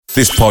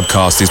This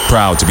podcast is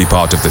proud to be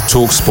part of the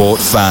TalkSport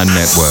Fan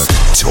Network.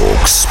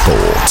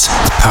 TalkSport.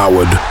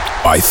 Powered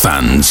by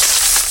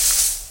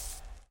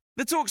fans.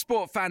 The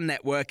TalkSport Fan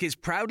Network is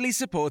proudly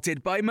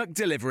supported by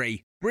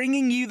McDelivery,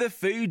 bringing you the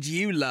food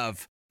you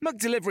love.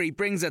 McDelivery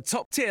brings a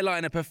top-tier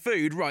lineup of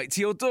food right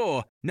to your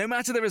door. No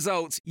matter the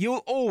result,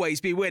 you'll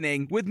always be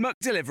winning with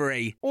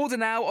McDelivery. Order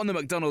now on the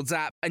McDonald's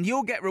app and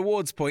you'll get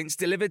rewards points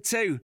delivered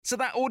too. So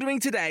that ordering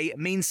today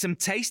means some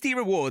tasty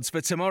rewards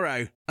for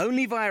tomorrow.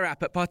 Only via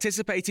app at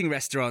participating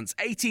restaurants.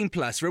 18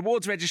 plus.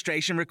 Rewards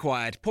registration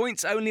required.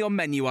 Points only on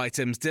menu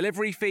items.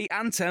 Delivery fee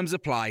and terms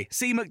apply.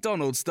 See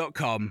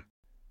mcdonalds.com.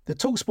 The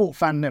TalkSport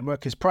Fan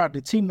Network is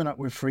proudly teaming up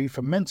with Free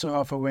for Mental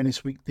Health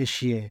Awareness Week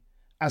this year.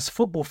 As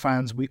football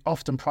fans, we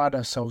often pride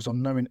ourselves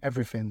on knowing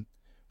everything,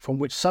 from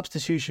which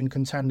substitution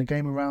can turn the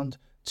game around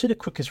to the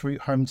quickest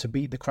route home to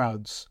beat the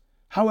crowds.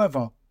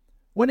 However,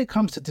 when it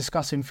comes to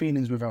discussing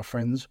feelings with our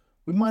friends,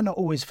 we might not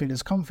always feel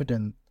as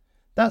confident.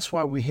 That's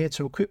why we're here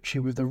to equip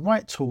you with the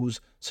right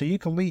tools so you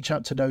can reach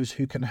out to those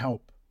who can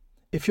help.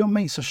 If your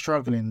mates are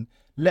struggling,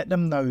 let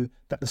them know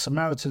that the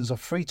Samaritans are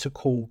free to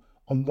call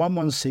on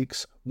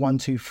 116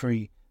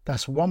 123.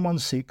 That's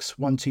 116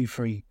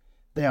 123.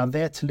 They are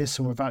there to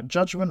listen without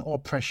judgment or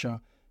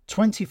pressure,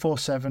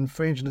 24/7,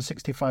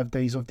 365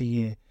 days of the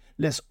year.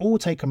 Let's all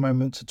take a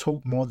moment to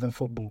talk more than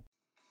football.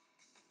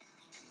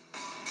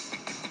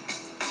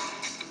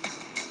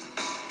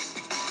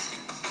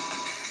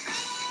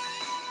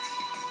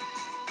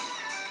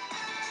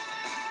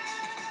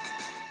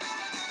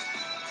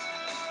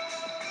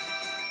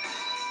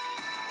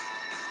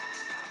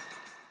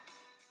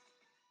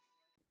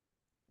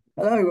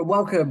 Hello and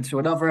welcome to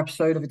another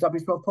episode of the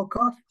W12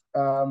 podcast.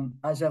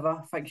 As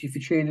ever, thank you for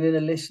tuning in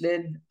and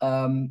listening.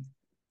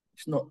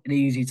 It's not an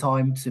easy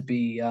time to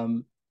be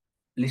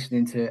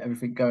listening to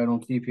everything going on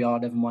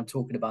QPR, never mind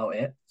talking about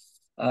it.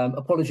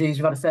 Apologies,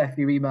 we've had a fair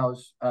few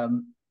emails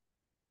and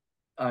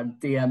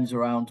DMs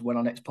around when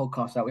our next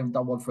podcast out. We haven't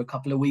done one for a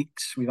couple of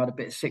weeks. We've had a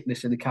bit of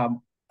sickness in the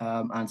camp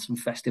and some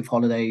festive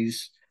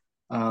holidays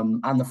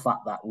and the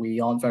fact that we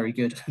aren't very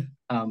good.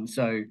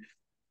 So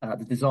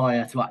the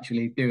desire to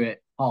actually do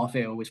it half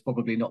ill has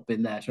probably not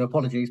been there. So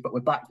apologies, but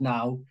we're back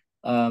now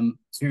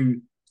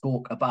to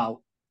talk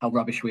about how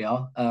rubbish we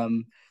are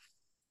and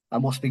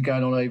what's been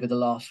going on over the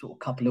last sort of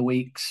couple of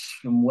weeks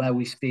and where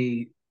we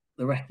see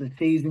the rest of the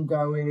season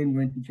going.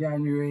 We're into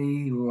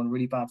January, we're on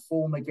really bad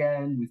form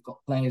again. We've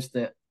got players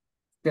that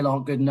still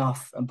aren't good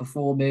enough and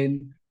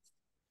performing.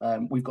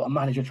 We've got a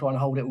manager trying to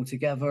hold it all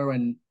together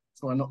and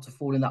trying not to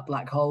fall in that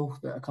black hole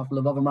that a couple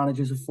of other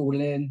managers have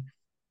fallen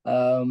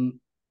in.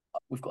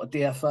 We've got a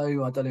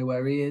DFO. I don't know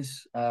where he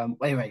is.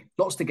 Anyway,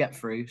 lots to get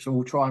through, so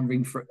we'll try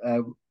and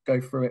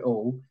go through it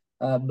all.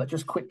 But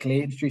just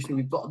quickly introducing,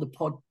 we've got on the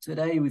pod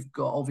today. We've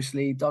got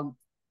obviously Duncan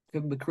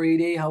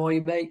McCready. How are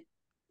you, mate?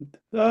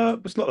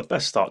 It's not the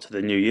best start to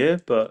the new year,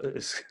 but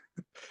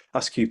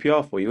that's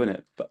QPR for you, isn't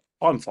it? But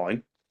I'm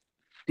fine.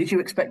 Did you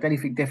expect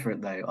anything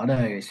different though? I know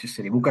it's just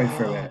silly. We'll go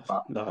through it.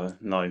 But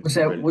no.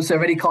 Was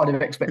there any kind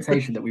of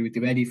expectation that we would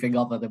do anything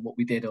other than what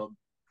we did on?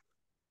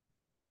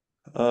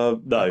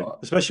 No,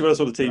 especially when I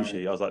saw the team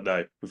sheet, I was like,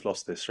 no, we've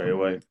lost this straight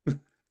away.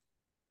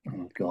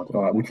 Oh God!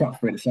 All right, we'll chat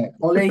for it in a sec.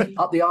 Ollie,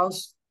 up the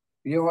arse.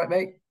 You all right,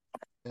 mate?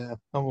 Yeah,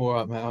 I'm all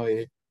right, mate. How are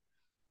you?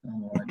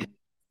 I'm all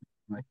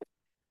right.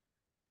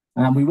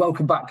 And we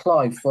welcome back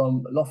Clive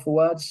from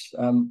Lost4words.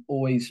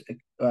 Always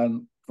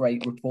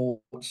great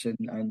reports and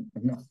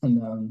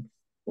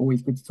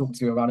always good to talk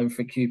to you around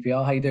everything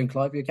QPR. How you doing,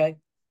 Clive? You okay?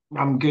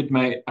 I'm good,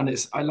 mate. And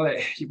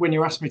when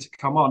you asked me to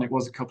come on, it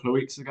was a couple of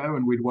weeks ago,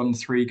 and we'd won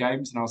 3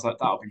 games, and I was like,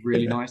 that would be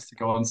really nice to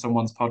go on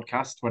someone's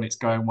podcast when it's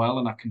going well,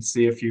 and I can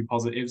see a few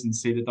positives and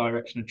see the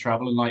direction of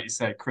travel. And like you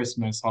said,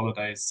 Christmas,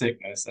 holidays,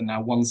 sickness, and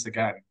now once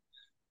again,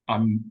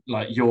 I'm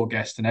like your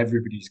guest and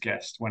everybody's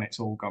guest when it's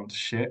all gone to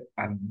shit.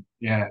 And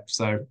yeah,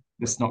 so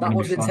it's not. That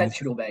was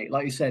intentional, mate.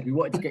 Like you said, we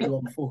wanted to get you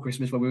on before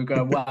Christmas when we were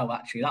going well.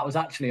 Actually, that was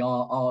actually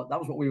our that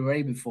was what we were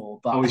aiming for.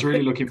 But I was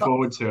really looking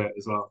forward to it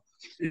as well.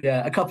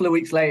 Yeah, a couple of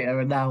weeks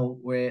later, and now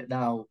we're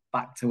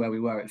back to where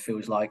we were. It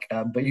feels like.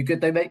 But you good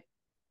though, mate?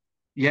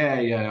 Yeah.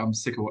 I'm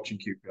sick of watching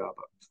QPR,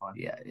 but I'm fine.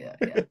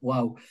 Yeah.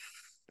 Well,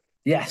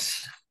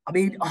 yes. I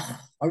mean,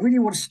 I really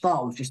want to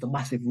start with just a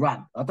massive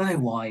rant. I don't know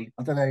why.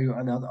 I don't know,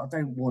 and I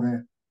don't want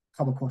to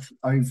come across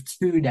over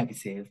too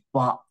negative,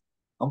 but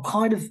I'm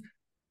kind of,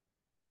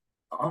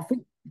 I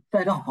think,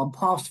 fed up. I'm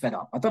past fed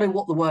up. I don't know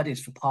what the word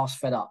is for past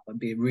fed up and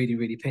being really,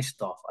 really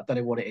pissed off. I don't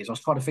know what it is. I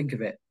was trying to think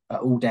of it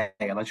all day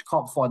and I just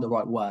can't find the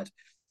right word.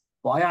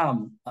 But I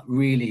am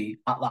really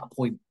at that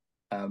point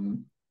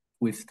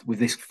with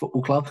this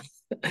football club.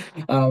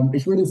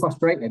 It's really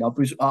frustrating. I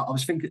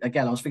was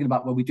thinking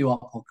about when we do our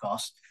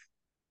podcast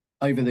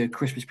over the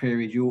Christmas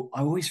period.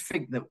 I always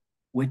think that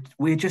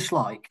we're just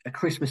like a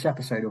Christmas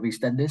episode of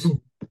EastEnders.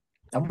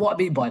 And what I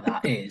mean by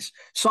that is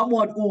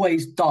someone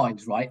always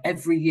dies, right?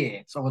 Every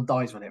year, someone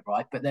dies on it,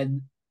 right? But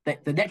then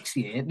the next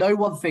year, no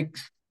one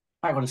thinks,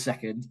 hang on a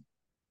second,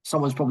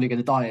 someone's probably going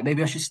to die.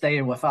 Maybe I should stay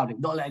in with my family,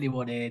 not let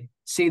anyone in,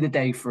 see the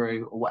day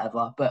through or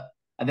whatever.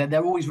 And then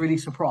they're always really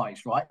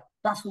surprised, right?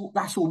 That's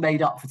all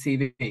made up for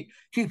TV.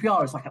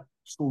 QPR is like a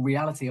full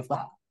reality of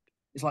that.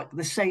 It's like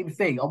the same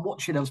thing. I'm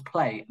watching us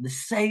play, and the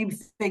same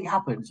thing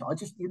happens.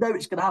 It's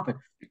going to happen.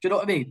 Do you know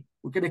what I mean?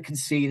 We're going to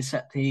concede a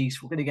set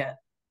piece. We're going to get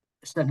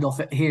sending off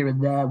it here and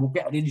there. We'll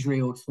get an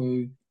injury or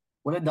two.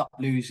 We'll end up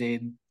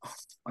losing.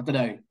 I don't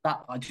know.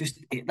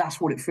 That's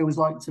what it feels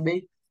like to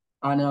me.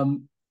 And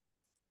I'm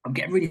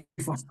getting really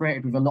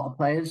frustrated with a lot of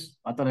players.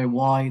 I don't know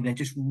why. They're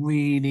just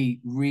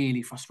really,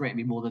 really frustrating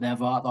me more than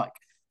ever. Like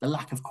the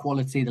lack of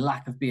quality, the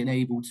lack of being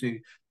able to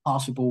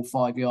pass a ball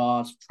 5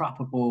 yards, trap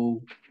a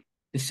ball,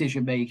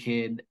 decision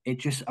making.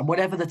 And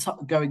whenever the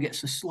going gets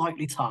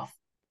slightly tough,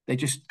 they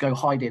just go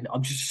hiding.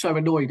 I'm just so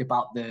annoyed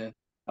about and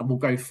we'll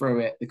go through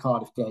it, the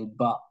Cardiff game,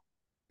 but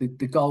the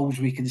goals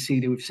we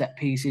conceded with set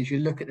pieces. You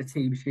look at the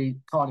team sheet,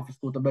 Cardiff has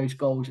scored the most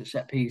goals at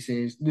set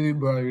pieces.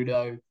 Numero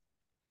uno,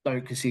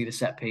 don't concede a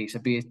set piece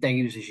and be as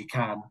dangerous as you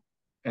can,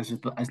 as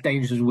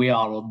dangerous as we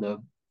are on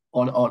them,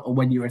 on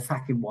when you're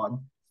attacking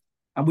one.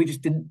 And we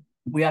just didn't.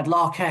 We had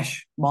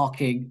Larkesh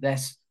marking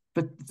this,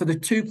 but for the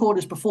two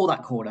corners before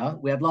that corner,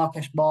 we had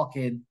Larkesh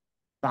marking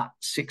that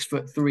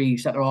 6'3"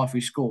 centre half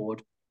who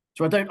scored.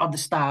 So I don't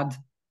understand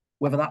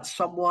whether that's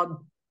someone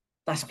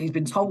he's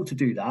been told to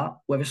do that,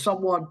 whether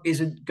someone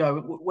isn't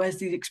going. Where's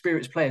these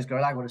experienced players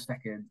going? Hang on a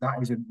second, that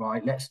isn't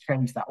right. Let's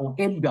change that. Or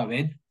him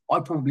going, I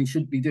probably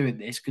shouldn't be doing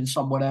this. Can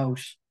someone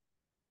else?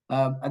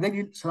 So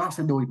that's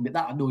annoyed me.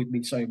 That annoyed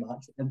me so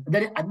much. And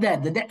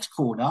then the next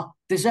corner,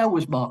 Dizelle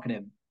was marking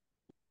him.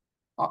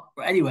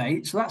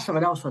 Anyway, so that's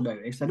something else I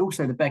noticed. And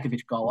also the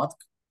Begovic goal.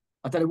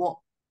 I don't know what.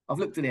 I've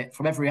looked at it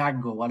from every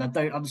angle and I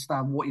don't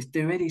understand what he's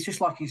doing. He's just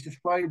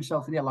throwing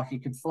himself in the air like he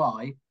can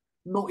fly,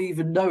 not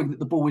even knowing that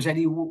the ball was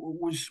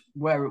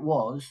where it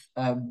was.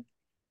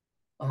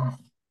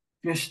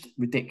 Just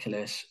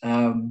ridiculous.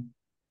 And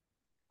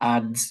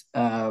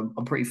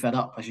I'm pretty fed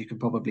up, as you can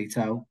probably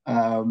tell.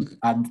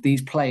 And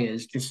these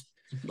players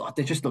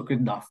they're just not good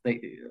enough.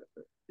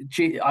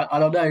 I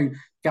don't know.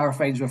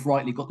 Gareth Ainsworth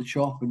rightly got the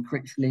chop and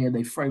Critchley, and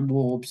they've thrown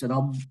Warbs, and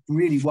I'm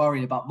really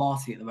worried about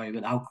Marty at the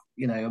moment.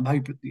 I'm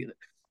hoping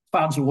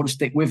fans will want to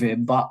stick with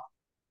him, but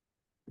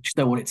I just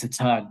don't want it to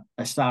turn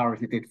as sour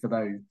as it did for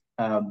those.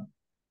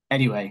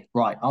 Anyway,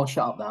 right, I'll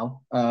shut up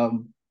now.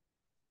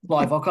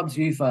 Clive, I'll come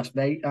to you first,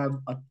 mate. I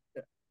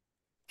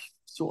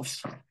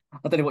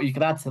don't know what you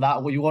can add to that,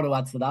 or what you want to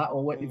add to that,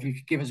 or if you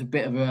could give us a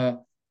bit of a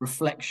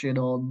reflection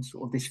on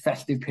sort of this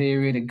festive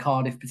period in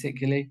Cardiff,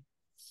 particularly.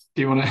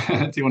 Do you want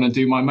to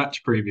do my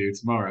match preview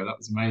tomorrow? That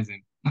was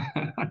amazing.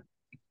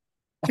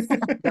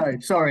 No,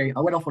 sorry, I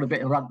went off on a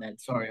bit of a rant then.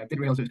 Sorry, I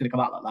didn't realise it was going to come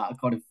out like that. I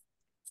kind of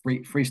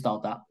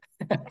freestyled that.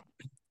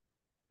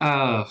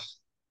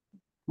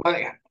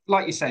 Well,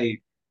 like you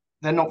say,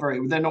 they're not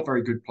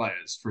very good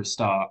players for a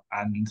start,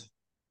 and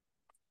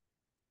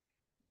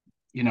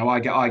I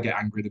get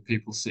angry that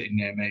people sitting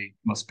near me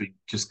must be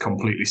just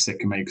completely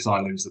sick of me because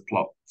I lose the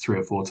plot 3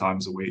 or 4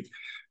 times a week.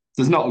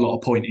 There's not a lot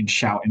of point in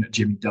shouting at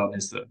Jimmy Dunn,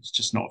 is that he's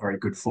just not a very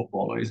good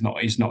footballer. He's not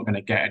going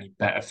to get any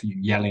better for you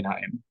yelling at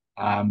him.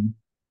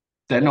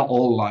 They're not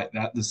all like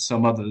that. There's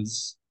some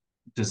others.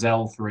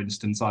 Dizelle, for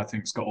instance, I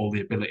think has got all the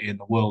ability in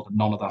the world and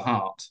none of the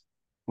heart,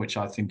 which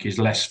I think is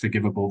less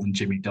forgivable than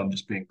Jimmy Dunn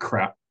just being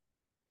crap.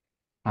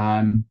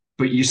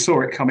 But you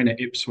saw it coming at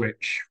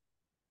Ipswich,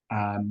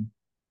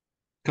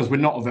 because we're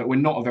not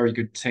a very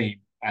good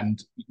team.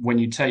 And when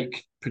you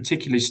take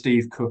particularly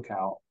Steve Cook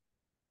out,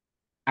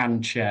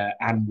 and Chair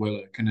and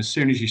Willock, and as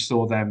soon as you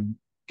saw them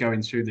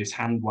going through this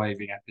hand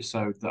waving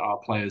episode that our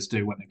players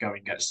do when the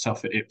going gets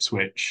tough at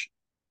Ipswich,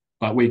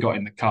 like we got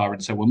in the car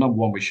and said, well, number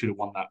one, we should have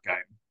won that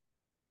game,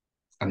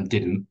 and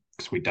didn't,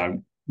 because we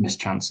don't miss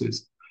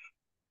chances,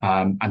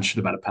 and should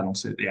have had a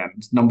penalty at the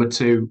end. Number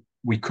two,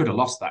 we could have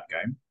lost that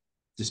game,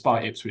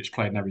 despite Ipswich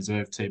playing their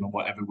reserve team and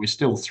whatever. We're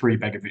still 3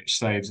 Begovic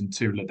saves and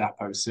 2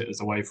 Ladapo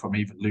sitters away from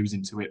even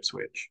losing to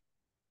Ipswich,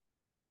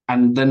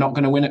 and they're not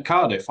going to win at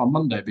Cardiff on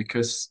Monday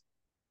because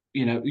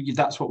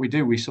that's what we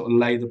do. We sort of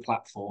lay the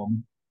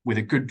platform with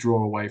a good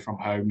draw away from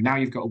home. Now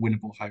you've got a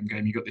winnable home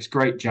game. You've got this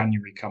great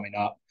January coming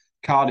up.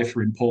 Cardiff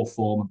are in poor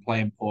form and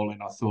playing poorly,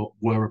 and I thought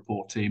were a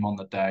poor team on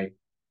the day.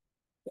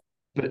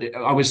 But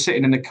I was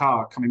sitting in the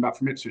car coming back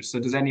from Ipswich. So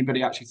does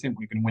anybody actually think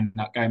we're going to win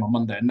that game on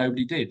Monday? And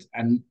nobody did.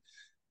 And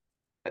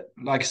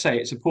like I say,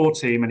 it's a poor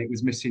team, and it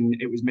was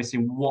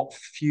missing what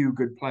few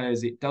good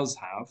players it does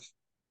have.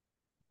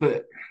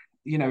 But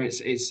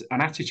it's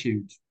an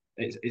attitude.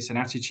 It's an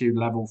attitude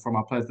level from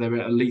our players. They're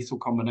a lethal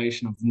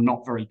combination of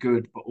not very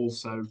good, but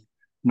also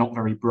not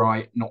very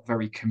bright, not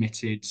very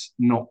committed,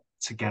 not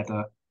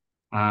together.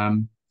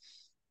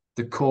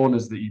 The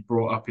corners that you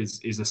brought up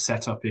is a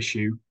setup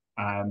issue.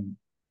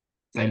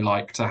 They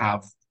like to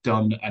have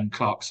Dunn and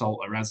Clark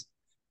Salter as,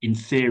 in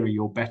theory,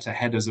 your better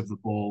headers of the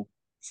ball,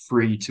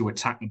 free to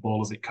attack the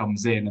ball as it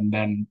comes in, and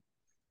then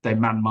they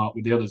man mark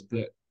with the others.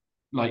 But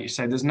like you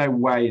say, there's no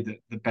way that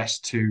the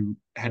best 2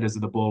 headers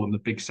of the ball and the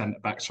big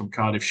centre-backs from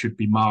Cardiff should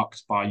be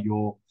marked by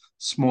your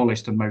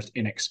smallest and most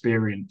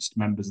inexperienced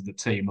members of the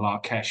team,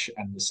 Larkesh,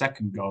 and the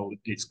second goal,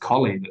 it's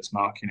Colley that's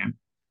marking him.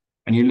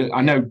 And you look,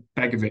 I know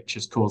Begovic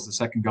has caused the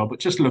second goal, but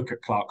just look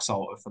at Clark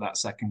Salter for that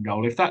second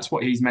goal. If that's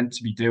what he's meant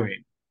to be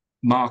doing,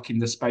 marking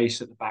the space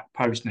at the back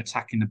post and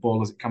attacking the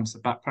ball as it comes to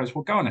the back post,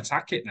 well, go and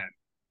attack it then.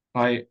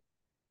 Like,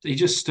 he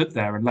just stood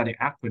there and let it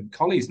happen.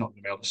 Colley's not going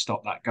to be able to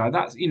stop that guy.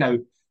 That's,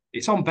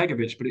 it's on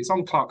Begovic, but it's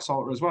on Clark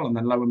Salter as well. And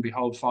then lo and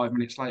behold, 5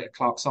 minutes later,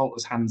 Clark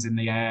Salter's hands in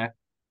the air.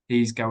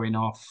 He's going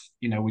off.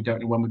 We don't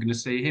know when we're going to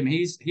see him.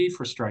 He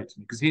frustrates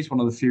me because he's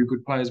one of the few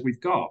good players we've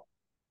got.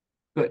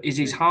 But is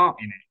his heart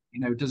in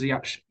it? Does he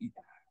actually?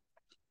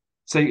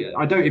 So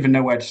I don't even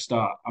know where to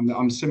start.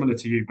 I'm similar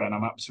to you, Ben.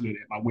 I'm absolutely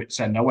at my wit's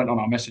end. I went on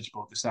our message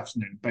board this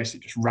afternoon,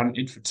 basically just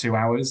ranted for 2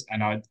 hours,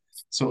 and I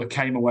sort of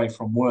came away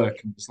from work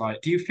and was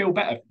like, "Do you feel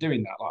better for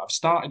doing that?" Like I've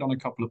started on a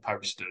couple of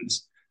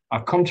posters.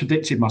 I've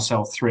contradicted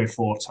myself 3 or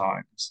 4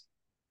 times.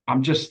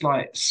 I'm just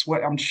like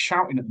sweat. I'm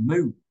shouting at the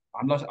moon.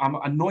 I'm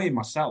annoying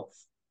myself,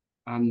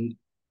 and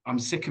I'm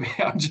sick of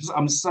it.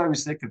 I'm so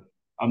sick of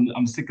it.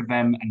 I'm sick of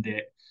them and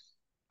it.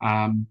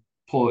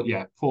 Poor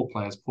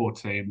players, poor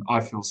team.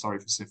 I feel sorry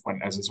for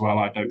Cifuentes as well.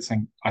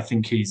 I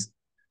think he's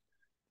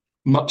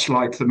much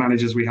like the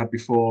managers we had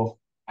before.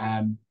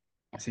 I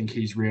think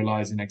he's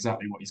realizing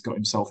exactly what he's got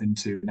himself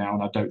into now,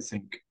 and I don't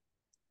think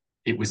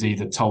it was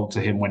either told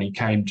to him when he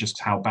came just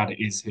how bad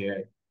it is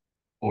here,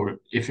 or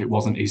if it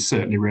wasn't, he's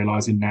certainly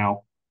realizing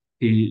now.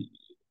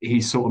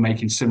 He's sort of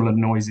making similar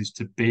noises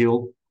to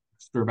Beale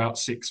for about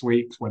 6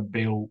 weeks when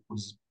Beale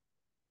was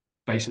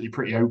basically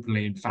pretty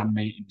openly in fan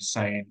meetings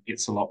saying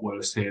it's a lot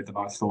worse here than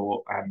I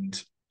thought,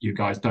 and you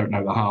guys don't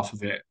know the half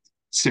of it.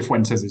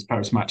 Cifuentes'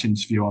 post-match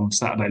interview on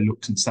Saturday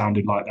looked and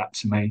sounded like that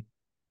to me.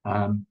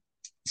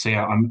 So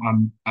yeah,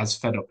 I'm as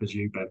fed up as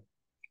you, Ben.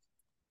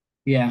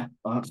 Yeah,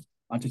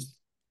 I just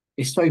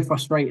it's so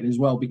frustrating as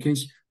well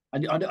because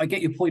I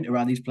get your point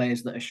around these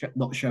players that are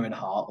not showing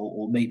heart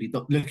or maybe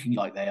not looking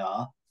like they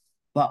are,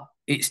 but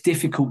it's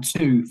difficult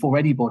too for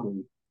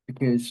anybody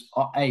because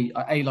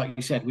like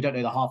you said, we don't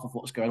know the half of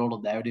what's going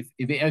on there, and if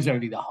it is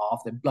only the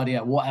half, then bloody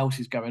hell, what else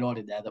is going on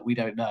in there that we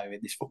don't know in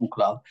this football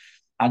club,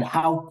 and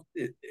how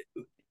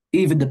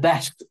even the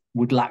best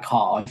would lack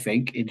heart, I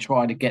think, in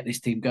trying to get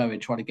this team going,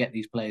 trying to get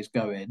these players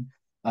going.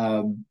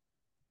 Dunk,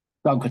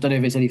 I don't know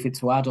if there's anything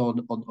to add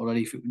on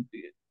anything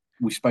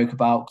we spoke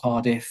about,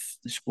 Cardiff,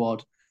 the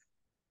squad.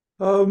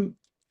 Um,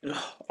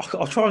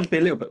 I'll try and be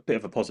a little bit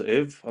of a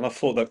positive, and I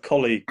thought that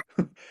Collie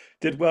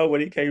did well when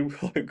he came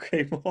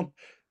on.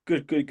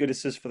 Good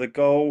assist for the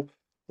goal.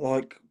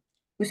 Like,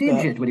 Was he but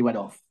injured when he went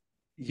off?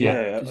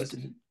 Yeah, yeah,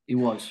 He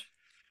was.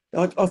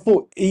 I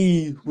thought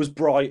he was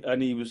bright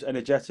and he was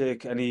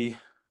energetic and he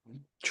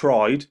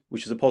tried,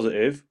 which is a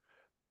positive.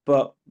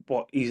 But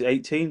what, he's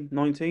 18,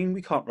 19.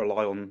 We can't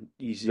rely on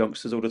these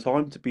youngsters all the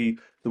time to be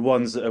the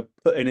ones that are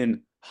putting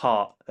in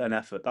heart and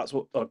effort. That's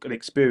what like, an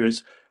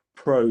experienced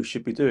pro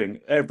should be doing.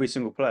 Every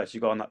single player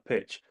should go on that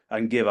pitch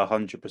and give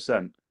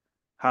 100%.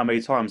 How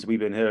many times have we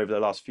been here over the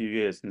last few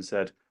years and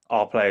said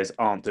our players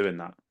aren't doing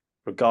that,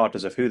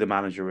 regardless of who the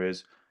manager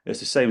is? It's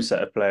the same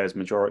set of players,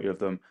 majority of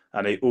them,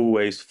 and they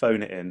always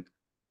phone it in.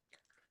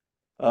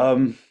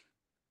 Um,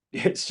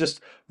 it's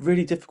just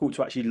really difficult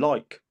to actually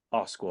like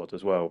our squad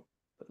as well.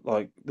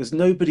 Like, there's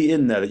nobody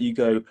in there that you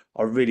go,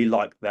 I really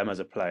like them as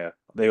a player.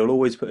 They'll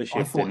always put a I shift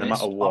in, thought no this.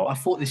 matter I what.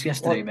 thought this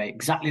yesterday, Like, mate.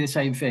 Exactly the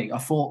same thing. I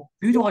thought,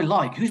 who do I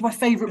like? Who's my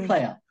favourite yeah,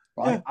 player?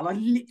 Right, yeah. and I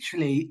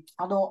literally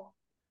cannot.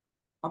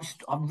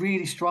 I'm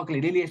really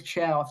struggling. Ilias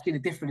Chair. I've seen a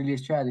different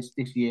Ilias Chair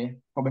this year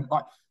from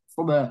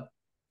a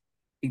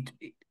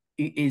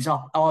his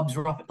arms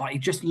are up. Like he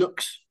just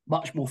looks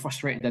much more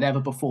frustrated than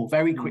ever before.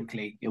 Very Mm.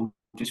 quickly,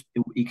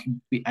 he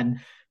can be, and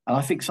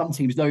I think some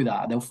teams know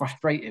that and they'll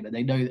frustrate him, and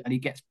they know, and he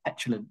gets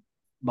petulant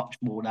much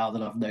more now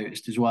than I've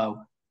noticed as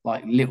well.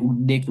 Like little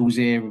niggles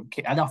here,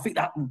 and I think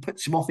that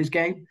puts him off his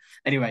game.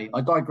 Anyway,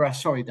 I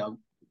digress. Sorry, Doug,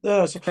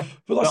 Yeah, but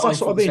but I that's what I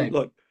thought the mean.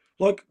 same.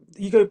 Like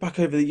you go back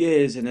over the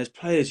years, and there's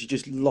players you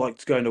just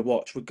liked going to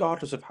watch,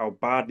 regardless of how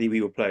badly we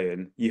were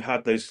playing. You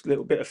had those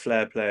little bit of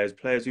flair players,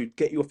 players who'd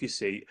get you off your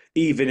seat,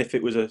 even if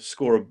it was a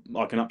score of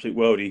like an absolute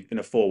worldie in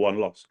a 4-1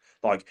 loss.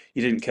 Like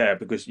you didn't care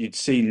because you'd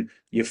seen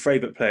your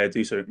favourite player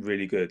do something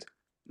really good.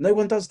 No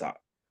one does that.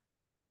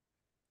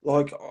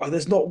 Like,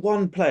 there's not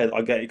one player that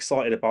I get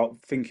excited about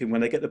thinking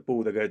when they get the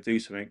ball, they're going to do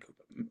something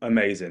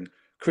amazing.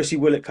 Chrissy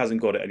Willock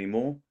hasn't got it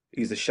anymore.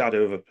 He's the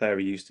shadow of a player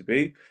he used to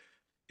be.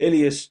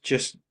 Ilias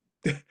just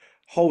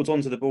holds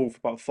onto the ball for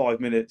about 5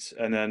 minutes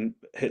and then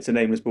hits a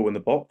nameless ball in the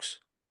box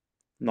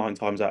 9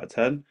 times out of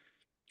 10.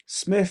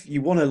 Smith,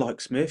 you want to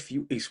like Smith.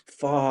 He's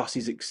fast.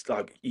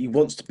 Like he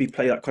wants to be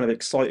play that kind of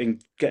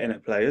exciting, getting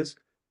at players.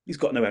 He's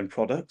got no end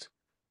product.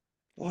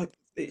 Like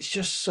it's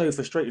just so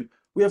frustrating.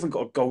 We haven't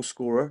got a goal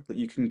scorer that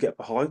you can get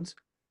behind.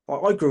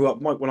 Like, I grew up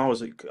when I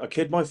was a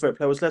kid. My favourite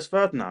player was Les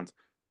Ferdinand.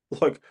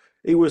 Like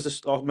he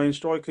was our main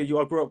striker.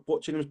 I grew up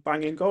watching him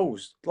banging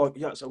goals. Like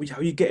yeah, so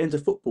how you get into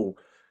football.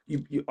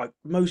 You like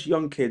most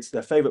young kids,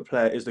 their favourite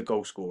player is the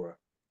goal scorer.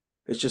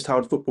 It's just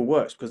how football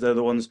works because they're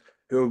the ones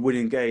who are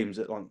winning games.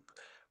 At like,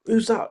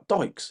 who's that?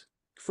 Dykes,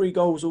 3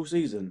 goals all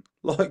season.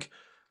 Like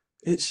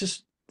it's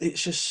just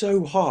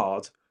so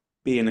hard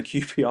being a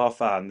QPR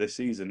fan this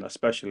season,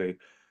 especially.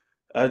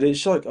 And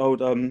it's like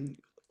old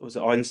was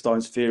it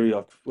Einstein's theory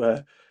of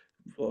where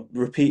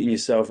repeating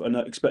yourself and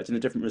expecting a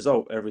different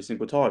result every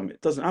single time.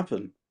 It doesn't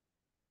happen.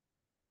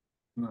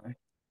 No.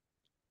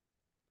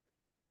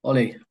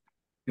 Ollie,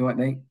 you right,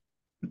 mate?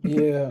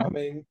 Yeah, I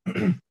mean, I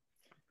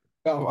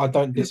don't You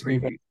look disagree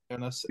with pretty,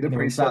 anyone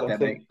said. sad I there,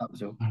 think, mate. That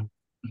was all.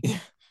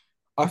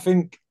 I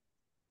think,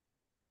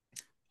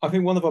 I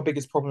think one of our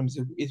biggest problems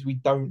is we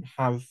don't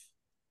have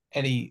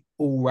any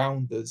all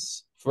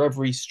rounders. For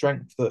every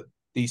strength that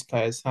these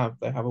players have,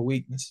 they have a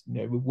weakness.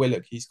 You know, with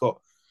Willock, he's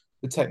got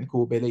the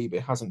technical ability,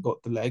 but hasn't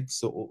got the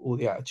legs or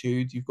the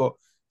attitude. You've got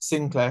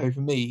Sinclair, who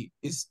for me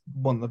is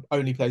one of the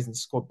only players in the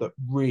squad that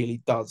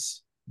really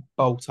does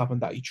bolt up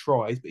and that he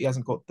tries, but he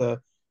hasn't got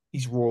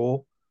he's raw.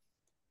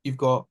 You've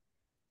got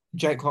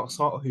Jake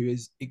Clark-Sartor, who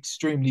is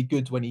extremely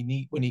good when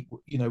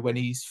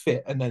he's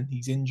fit, and then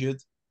he's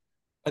injured.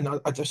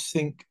 And I just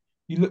think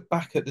you look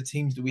back at the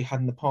teams that we had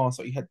in the past,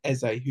 like you had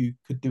Eze, who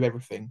could do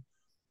everything.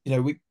 You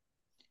know,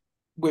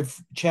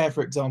 with Chair,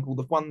 for example,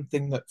 the one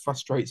thing that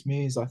frustrates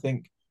me is I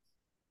think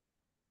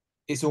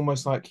it's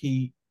almost like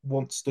he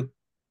wants to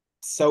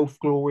self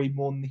glory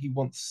more than he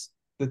wants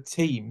the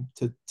team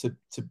to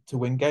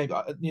win games.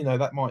 You know,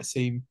 that might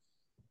seem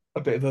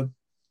a bit of a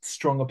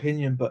strong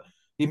opinion, but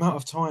the amount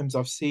of times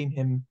I've seen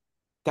him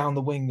down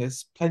the wing,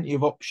 there's plenty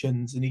of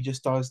options, and he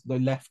just does the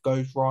left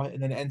goes right,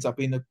 and then it ends up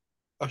being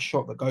a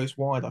shot that goes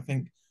wide. I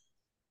think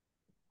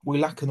we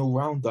lack an all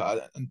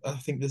rounder, and I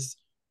think there's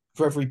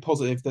for every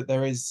positive that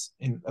there is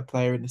in a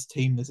player in this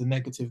team, there's a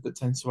negative that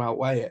tends to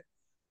outweigh it.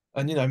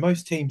 And you know,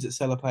 most teams that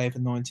sell a player for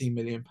 £19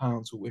 million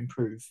will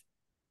improve,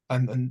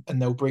 and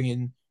they'll bring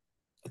in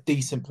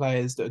decent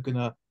players that are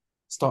gonna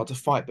start to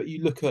fight. But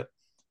you look at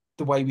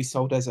the way we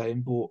sold Eze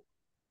and bought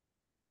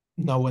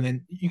no one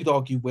in. You could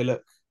argue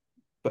Willock,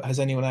 but has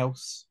anyone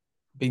else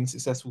been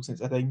successful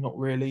since Eze? Not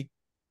really.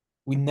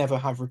 We never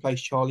have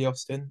replaced Charlie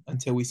Austin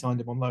until we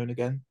signed him on loan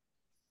again.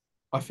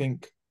 I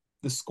think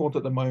the squad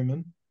at the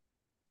moment,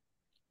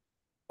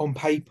 on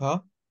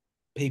paper,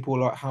 people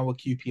like Howard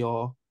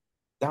QPR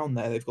down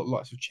there, they've got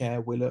lots of Chair,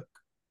 Willock,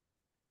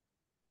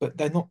 but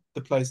they're not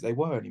the players they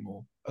were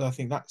anymore. And I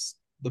think that's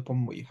the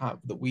problem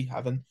that we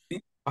have. And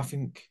I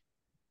think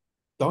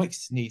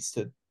Dykes needs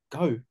to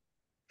go.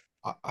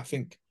 I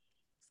think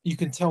you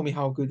can tell me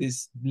how good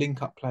his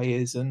link up play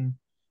is and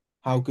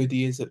how good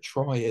he is at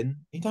trying.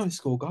 He don't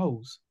score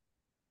goals.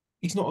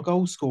 He's not a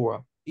goal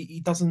scorer. He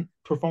doesn't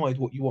provide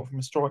what you want from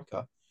a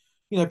striker.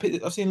 You know,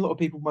 I've seen a lot of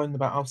people moaning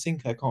about how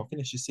Sinclair can't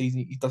finish this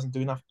season. He doesn't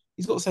do enough.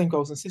 He's got the same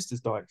goals and assists as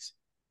Dykes,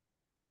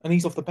 and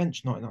he's off the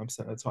bench 99%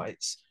 of the time.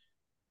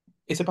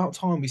 It's about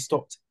time we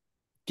stopped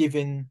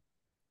giving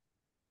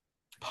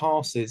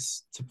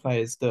passes to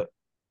players that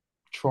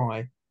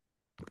try.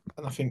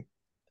 And I think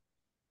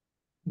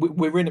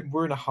we're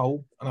in a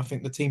hole, and I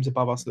think the teams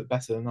above us look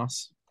better than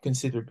us,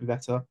 considerably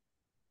better.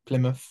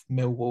 Plymouth,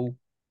 Millwall,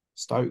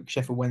 Stoke,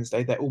 Sheffield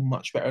Wednesday, they're all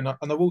much better.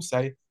 And I will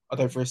say, I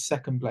don't for a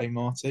second blame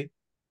Marty.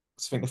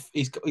 I think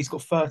he's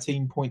got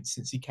 13 points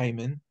since he came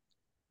in.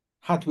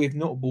 Had we have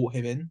not bought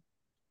him in,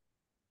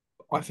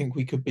 I think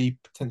we could be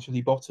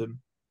potentially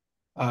bottom.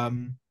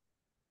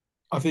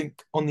 I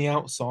think on the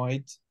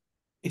outside,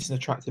 it's an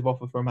attractive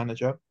offer for a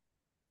manager,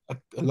 a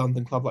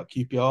London club like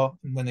QPR,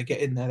 and when they get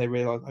in there, they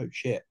realise, oh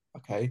shit,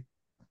 okay,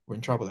 we're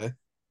in trouble here.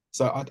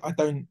 So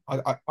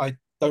I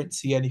don't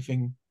see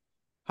anything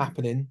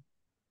happening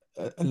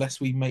unless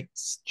we make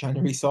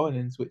January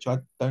signings, which I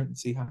don't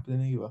see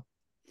happening either.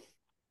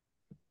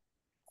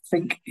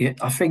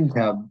 I think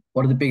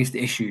one of the biggest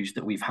issues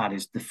that we've had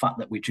is the fact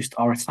that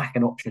our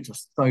attacking options are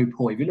so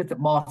poor. If you look at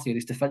Marty and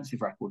his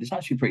defensive record, it's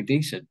actually pretty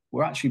decent.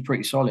 We're actually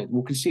pretty solid.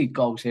 We'll concede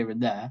goals here and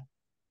there.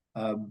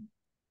 I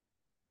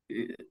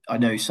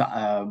know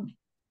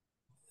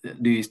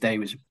New Year's Day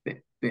was a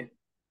bit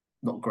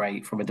not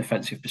great from a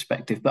defensive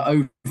perspective,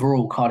 but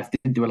overall Cardiff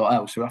didn't do a lot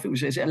else. So I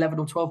think is it 11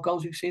 or 12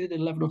 goals you've seen in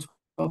 11 or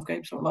 12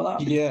 games, something like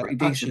that? Yeah, pretty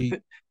decent.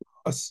 actually,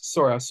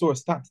 I saw a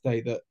stat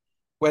today that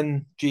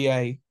when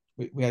GA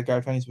we had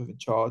Gareth Ainsworth in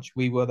charge,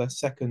 we were the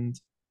second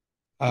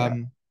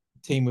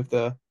team with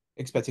the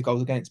expected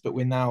goals against, but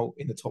we're now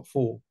in the top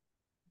four.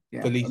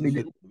 Yeah, for least, I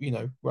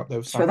mean, we're up there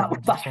with so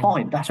that's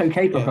fine. That's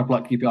okay for a club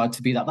like QPR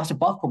to be that. That's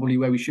above probably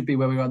where we should be,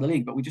 where we are in the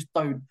league. But we just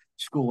don't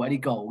score any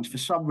goals for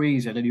some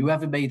reason. And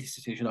whoever made this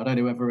decision, I don't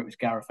know whether it was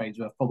Gareth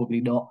Ainsworth,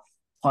 probably not.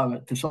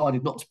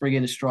 Decided not to bring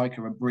in a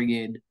striker and bring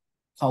in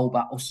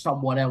Colback or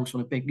someone else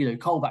on a big.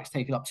 Colback's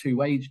taken up two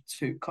wages.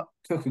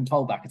 Cook and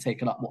Colback are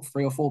taking up what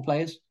 3 or 4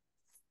 players.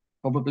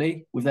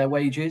 Probably with their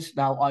wages.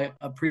 Now, I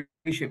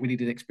appreciate we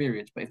needed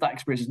experience, but if that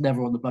experience is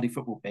never on the bloody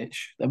football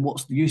pitch, then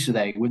what's the use of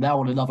they? We're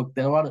now on another.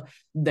 They're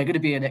going to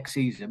be here next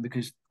season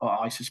because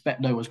I suspect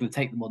no one's going to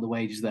take them on the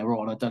wages they're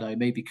on. I don't know,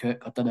 maybe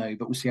Cook. I don't know,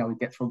 but we'll see how he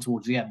gets on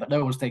towards the end. But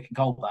no one's taking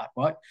Cole back,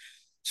 right?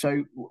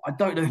 So I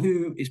don't know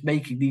who is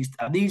making these.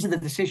 And these are the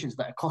decisions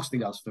that are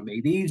costing us. For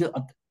me, these are.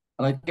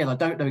 And again, I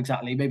don't know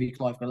exactly. Maybe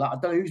Clive can. I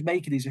don't know who's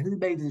making these. Who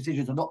made the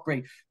decision to not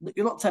bring?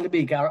 You're not telling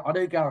me, Gareth. I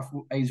know Gareth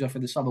Ainsworth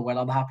in the summer when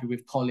I'm happy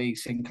with Colley,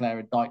 Sinclair,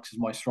 and Dykes as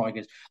my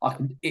strikers. I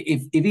can.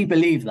 If he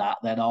believes that,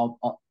 then I'll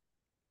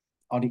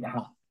eat the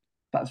hat.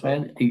 That's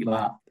fair. Eat the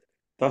hat.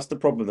 That's the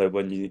problem though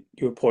when you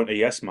appoint a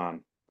yes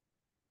man.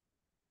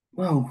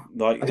 Well,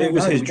 Like I it don't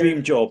was know. his We dream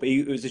don't. job.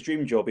 It was his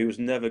dream job. He was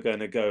never going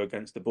to go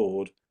against the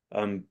board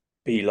and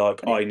be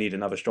like, And I need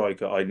another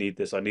striker. I need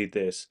this. I need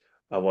this.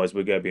 Otherwise,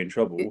 we're going to be in it,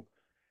 trouble.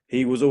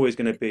 He was always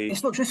going to be.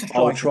 it's not just a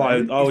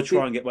striker though. I will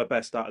try and get my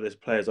best out of this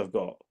players I've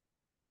got,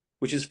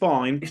 which is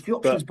fine, It's the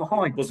options but it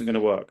behind. wasn't going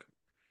to work.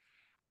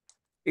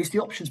 It's the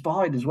options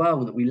behind as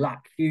well that we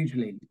lack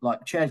hugely.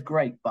 Like Chair's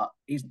great, but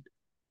he's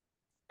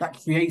that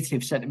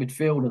creative centre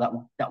midfielder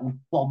that will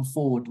bomb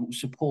forward, that will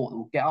support, that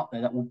will get up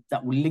there,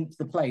 that will link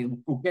the play,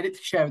 will get it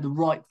to share in the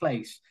right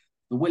place,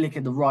 the Willock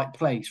in the right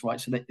place,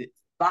 right? So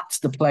that's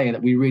the player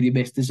that we really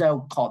miss.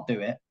 Dazelle can't do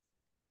it.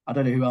 I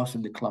don't know who else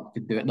in the club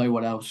can do it. No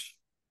one else.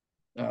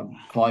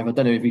 Clive, I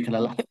don't know if you can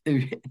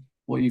do it.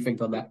 What do you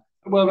think on that?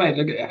 Well, mate,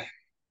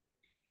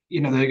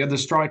 look, the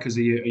strikers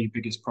are your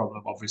biggest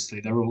problem. Obviously,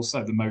 they're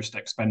also the most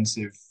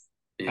expensive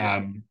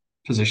Yeah.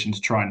 position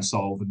to try and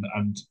solve.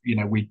 And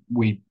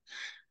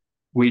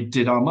we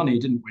did our money,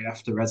 didn't we,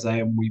 after Eze,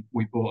 and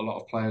we bought a lot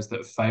of players that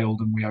have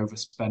failed and we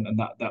overspent, and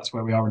that's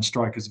where we are. And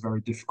strikers are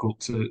very difficult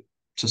to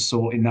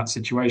sort in that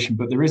situation.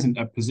 But there isn't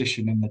a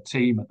position in the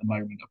team at the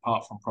moment,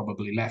 apart from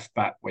probably left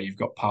back, where you've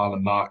got Parl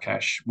and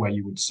Markesh, where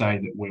you would say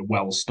that we're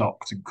well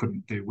stocked and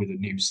couldn't do with a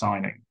new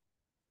signing.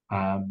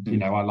 I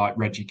like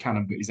Reggie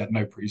Cannon, but he's had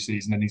no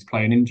preseason and he's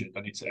playing injured,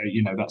 and it's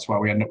that's why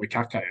we end up with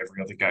Kake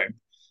every other game.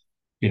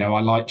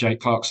 I like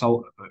Jake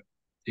Clark-Salter, but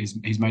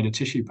he's made of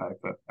tissue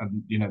paper,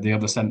 and the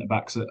other centre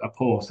backs are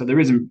poor. So there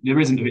isn't.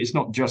 It's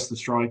not just the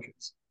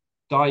strikers.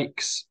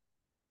 Dykes,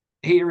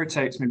 he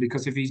irritates me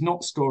because if he's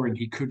not scoring,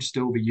 he could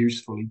still be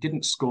useful. He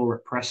didn't score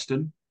at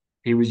Preston.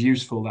 He was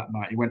useful that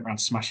night. He went around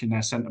smashing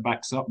their centre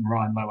backs up, and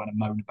Ryan Lowe had a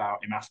moan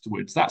about him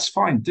afterwards. That's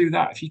fine. Do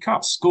that. If you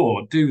can't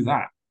score, do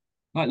that.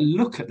 Like,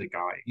 look at the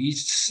guy.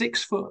 He's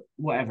 6 foot,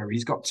 whatever.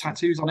 He's got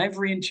tattoos on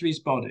every inch of his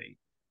body.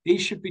 He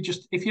should be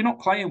just, if you're not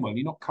playing well,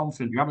 you're not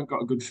confident, you haven't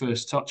got a good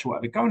first touch or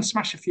whatever, go and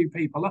smash a few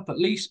people up. At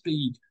least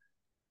be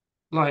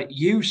like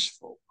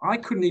useful. I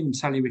couldn't even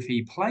tell you if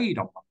he played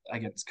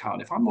against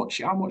Cardiff. I'm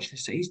watching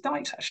this. Is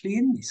Dykes actually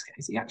in this game?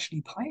 Is he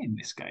actually playing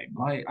this game?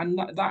 And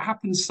that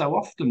happens so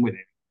often with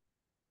him.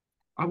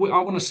 I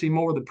want to see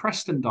more of the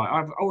Preston Dyke.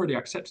 I've already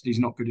accepted he's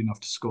not good enough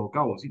to score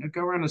goals.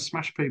 Go around and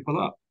smash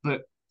people up.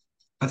 But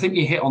I think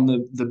you hit on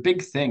the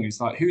big thing is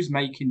like who's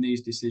making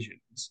these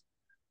decisions.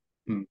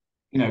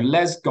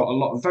 Les got a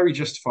lot of very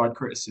justified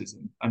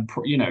criticism, and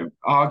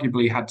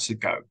arguably had to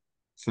go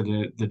for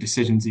the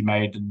decisions he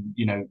made.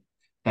 And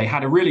they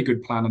had a really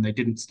good plan and they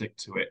didn't stick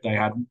to it. They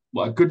had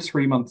a good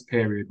 3 month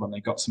period when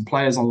they got some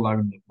players on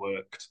loan that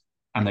worked,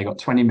 and they got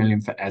 20 million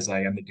for Eze,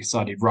 and they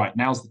decided, right,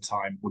 now's the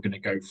time, we're going to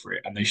go for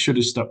it. And they should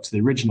have stuck to the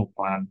original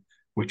plan,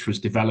 which was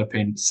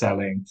developing,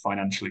 selling,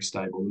 financially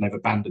stable, and they've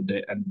abandoned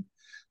it. And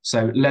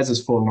so Les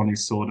has fallen on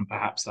his sword, and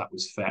perhaps that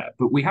was fair.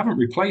 But we haven't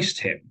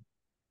replaced him.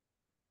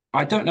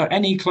 I don't know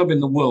any club in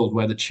the world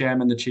where the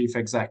chairman, the chief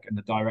exec, and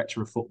the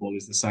director of football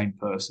is the same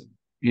person.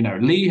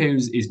 Lee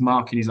Hughes is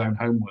marking his own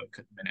homework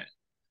at the minute.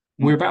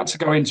 We're about to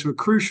go into a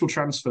crucial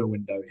transfer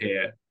window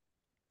here.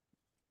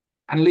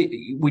 And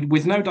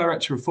with no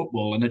director of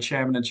football and a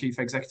chairman and chief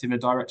executive and a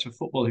director of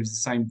football who's the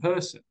same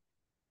person.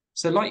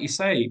 So like you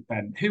say,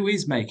 Ben, who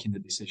is making the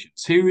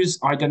decisions? Who is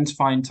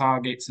identifying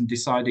targets and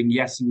deciding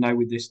yes and no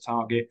with this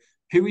target?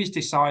 Who is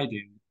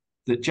deciding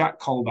that Jack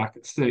Colback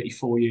at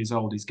 34 years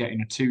old is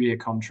getting a 2-year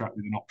contract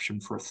with an option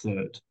for a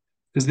third?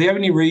 Because the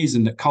only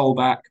reason that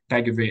Colback,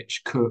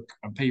 Begovic, Cook,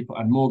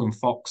 and Morgan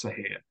Fox are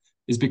here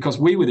is because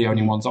we were the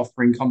only ones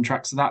offering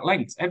contracts of that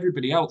length.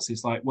 Everybody else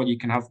is like, well, you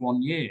can have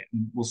 1 year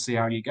and we'll see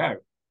how you go.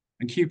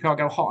 And QPR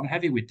go hot and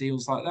heavy with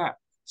deals like that.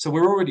 So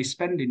we're already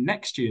spending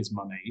next year's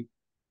money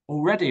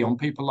already on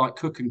people like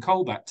Cook and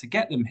Colback to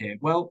get them here.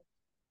 Well,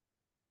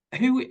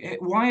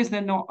 why is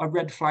there not a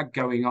red flag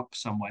going up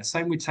somewhere?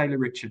 Same with Taylor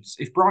Richards.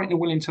 If Brighton are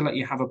willing to let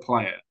you have a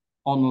player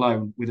on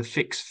loan with a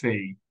fixed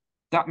fee,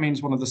 that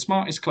means one of the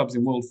smartest clubs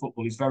in world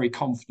football is very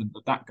confident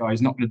that guy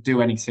is not going to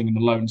do anything in the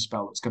loan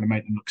spell that's going to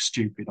make them look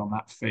stupid on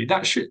that fee.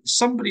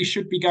 Somebody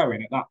should be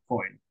going at that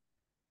point.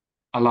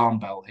 Alarm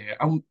bell here.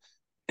 And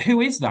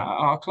who is that at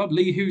our club?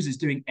 Lee Hughes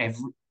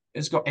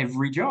has got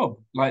every job.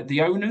 Like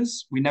the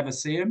owners, we never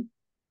see him.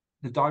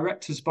 The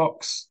director's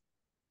box,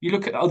 you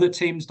look at other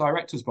teams'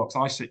 director's box.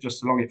 I sit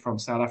just along it from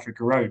South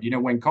Africa Road.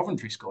 When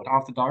Coventry scored,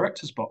 half the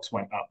director's box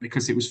went up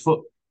because it was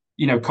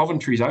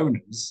Coventry's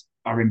owners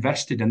are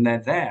invested and they're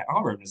there.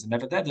 Our owners are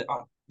never there.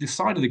 The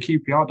side of the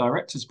QPR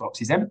director's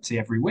box is empty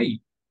every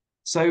week.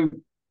 So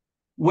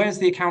where's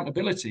the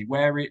accountability?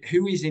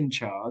 Who is in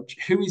charge?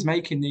 Who is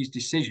making these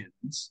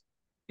decisions?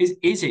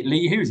 Is it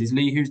Lee Hughes? Is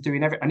Lee Hughes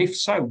doing everything? And if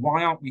so,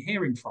 why aren't we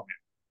hearing from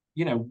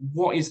him?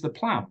 What is the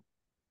plan?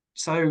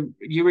 So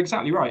you're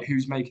exactly right.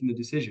 Who's making the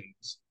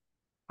decisions?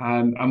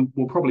 And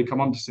we'll probably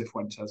come on to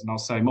Cifuentes, and I'll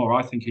say more.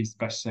 I think he's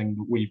the best thing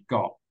that we've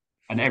got,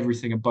 and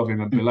everything above him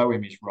and below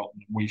him is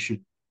rotten. We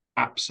should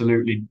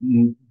absolutely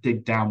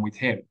dig down with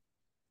him.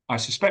 I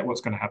suspect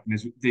what's going to happen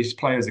is these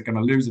players are going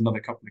to lose another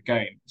couple of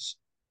games,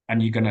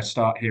 and you're going to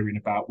start hearing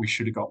about we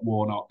should have got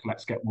Warnock.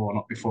 Let's get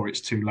Warnock before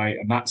it's too late,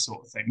 and that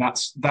sort of thing.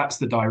 That's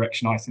the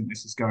direction I think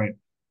this is going.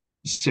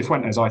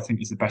 Cifuentes, I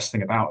think, is the best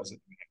thing about us at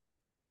the minute.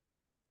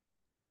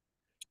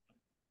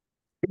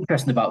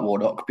 Interesting about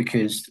Warnock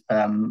because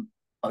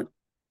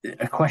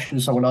a question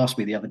someone asked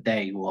me the other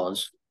day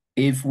was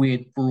if we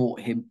had brought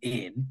him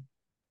in,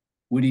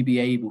 would he be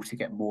able to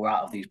get more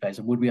out of these players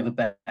and would we have a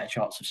better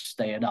chance of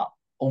staying up?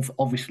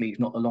 Obviously, he's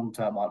not the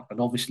long-term answer,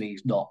 and obviously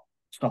he's not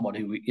someone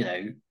who,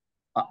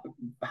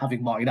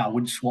 having Marty now, I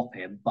wouldn't swap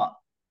him, but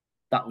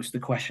that was the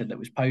question that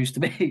was posed to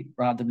me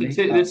randomly.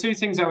 The two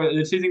things I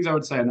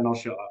would say, and then I'll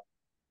shut up.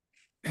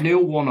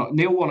 Neil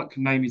Warnock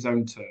can name his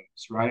own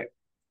terms, right?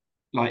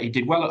 Like he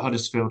did well at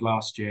Huddersfield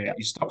last year. Yep.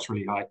 His stock's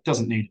really high.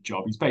 Doesn't need a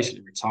job. He's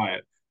basically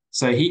retired.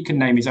 So he can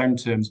name his own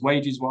terms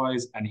wages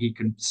wise, and he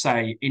can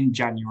say in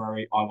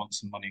January, I want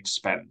some money to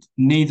spend.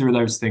 Neither of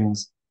those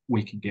things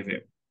we can give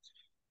him.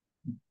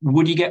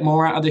 Would he get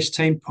more out of this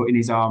team? Putting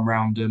his arm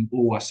around him.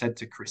 Oh, I said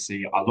to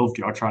Chrissy, I loved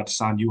you. I tried to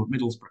sign you at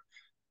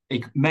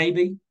Middlesbrough.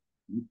 Maybe,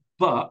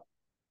 but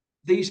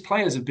these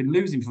players have been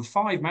losing for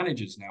 5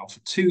 managers now for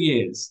 2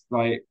 years.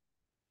 Like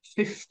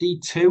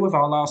 52 of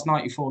our last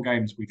 94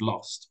 games we've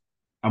lost,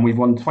 and we've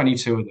won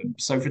 22 of them.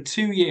 So for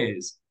 2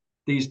 years,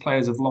 these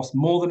players have lost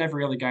more than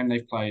every other game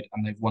they've played,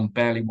 and they've won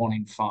barely 1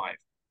 in 5.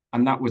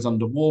 And that was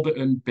under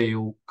Warburton,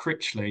 Beale,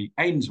 Critchley,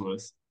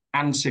 Ainsworth,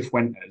 and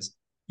Cifuentes.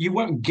 You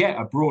won't get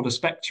a broader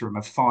spectrum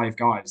of 5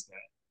 guys there.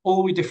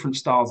 All with different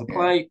styles of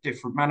play,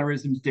 different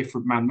mannerisms,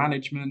 different man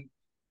management.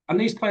 And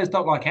these players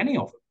don't like any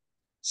of them.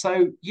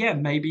 So, yeah,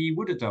 maybe he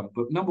would have done.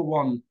 But number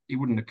one, he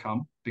wouldn't have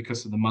come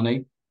because of the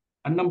money.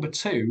 And number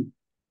two,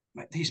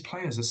 these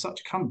players are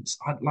such cunts.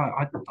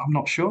 I'm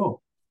not sure.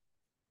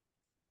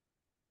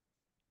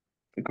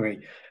 Agree.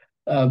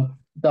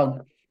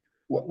 Doug,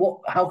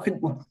 so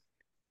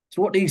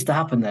what needs to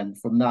happen then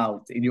from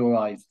now, in your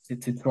eyes,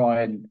 to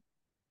try and,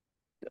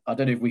 I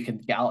don't know if we can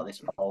get out of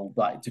this hole,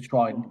 but to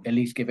try and at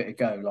least give it a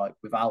go, like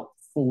without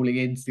falling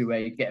into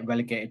getting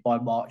relegated by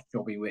March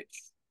jobby, which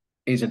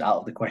isn't out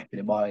of the question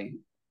in my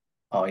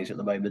eyes at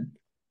the moment.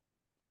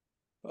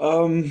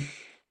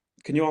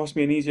 Can you ask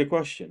me an easier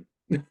question?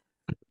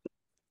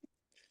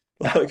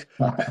 Like,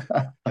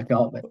 I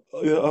can't.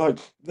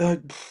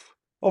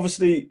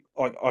 Obviously,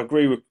 I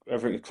agree with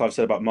everything Clive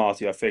said about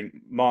Marty. I think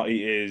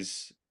Marty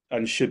is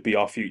and should be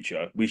our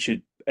future. We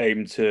should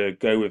aim to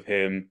go with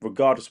him,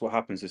 regardless of what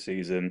happens this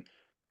season.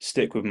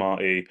 Stick with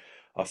Marty.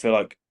 I feel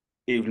like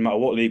even no matter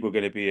what league we're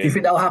going to be in. Do you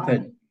think that'll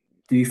happen?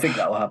 Do you think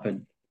that will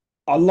happen?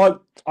 I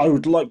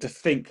would like to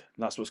think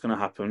that's what's going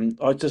to happen.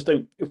 I just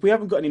don't. If we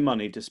haven't got any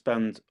money to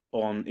spend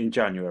on in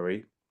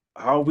January,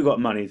 how have we got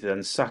money to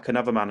then sack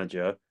another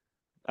manager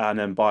and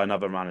then buy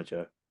another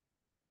manager?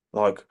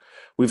 Like,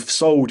 we've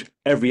sold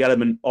every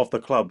element of the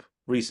club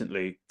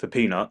recently for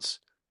peanuts.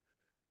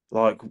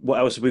 Like, what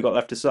else have we got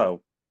left to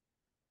sell?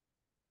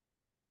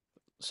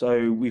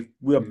 So we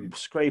are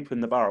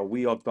scraping the barrel.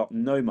 We have got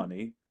no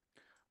money.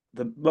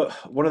 But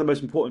one of the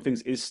most important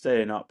things is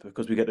staying up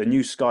because we get the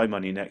new Sky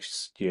money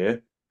next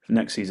year,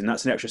 next season.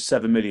 That's an extra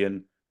 7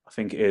 million, I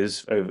think it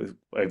is,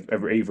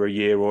 over either a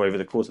year or over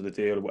the course of the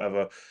deal or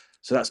whatever.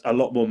 So that's a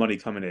lot more money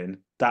coming in.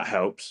 That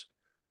helps.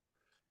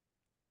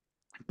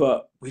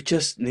 But we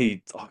just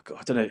need, I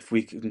don't know if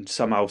we can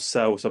somehow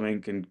sell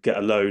something and get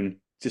a loan,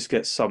 just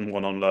get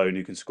someone on loan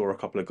who can score a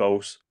couple of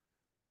goals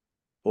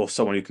or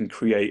someone who can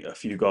create a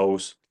few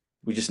goals.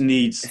 We just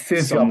need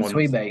someone.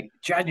 Between, mate.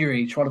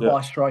 January, trying to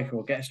buy a striker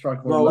or get a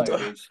striker on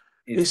loan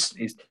is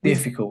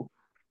difficult.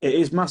 It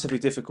is massively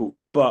difficult,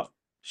 but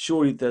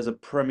surely there's a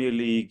Premier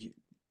League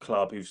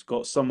club who's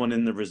got someone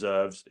in the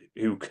reserves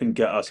who can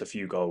get us a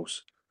few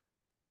goals.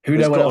 Who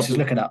no one else is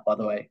looking at, by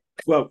the way.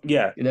 Well,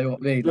 yeah, you know what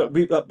I mean.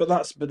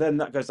 But then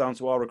that goes down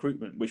to our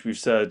recruitment, which we've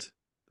said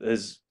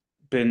has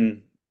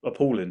been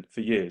appalling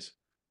for years.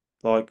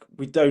 Like,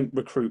 we don't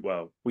recruit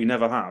well. We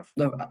never have.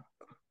 No.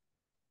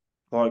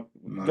 Like,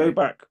 go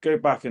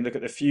back and look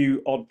at the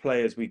few odd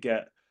players we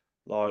get,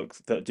 like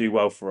that do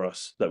well for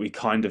us that we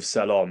kind of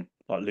sell on.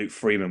 Like Luke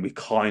Freeman, we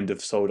kind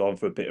of sold on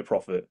for a bit of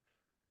profit.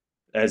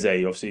 Eze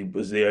obviously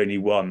was the only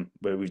one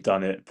where we've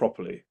done it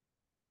properly.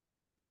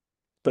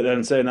 But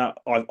then saying that,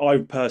 I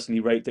personally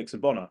rate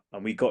Dixon Bonner,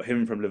 and we got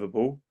him from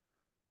Liverpool.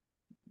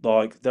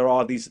 Like, there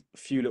are these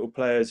few little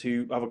players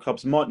who other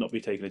clubs might not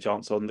be taking a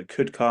chance on that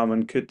could come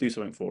and could do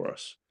something for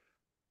us.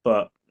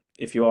 But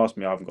if you ask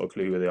me, I haven't got a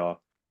clue where they are.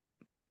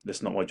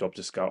 It's not my job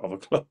to scout other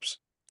clubs.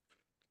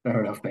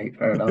 Fair enough, mate.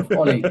 Fair enough.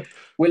 Ollie,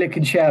 Willick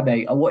and Share,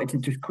 mate, I wanted to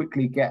just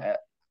quickly get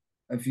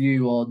a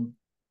view on,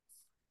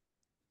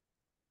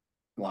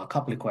 well, a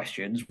couple of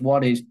questions.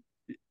 One is,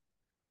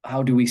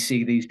 how do we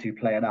see these two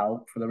playing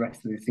out for the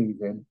rest of the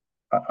season?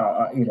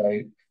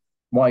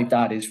 My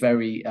dad is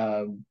very,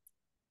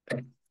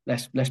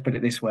 let's put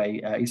it this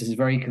way, he says it's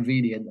very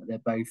convenient that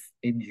they're both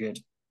injured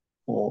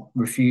or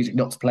refusing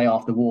not to play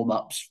after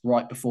warm-ups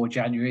right before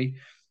January.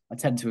 I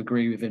tend to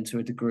agree with him to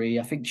a degree.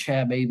 I think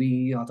Chair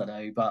maybe, I don't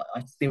know, but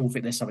I still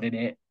think there's something in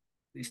it.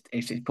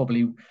 It's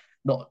probably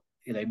not,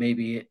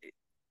 maybe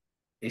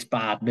it's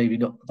bad, maybe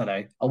not. I don't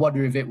know. I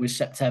wonder if it was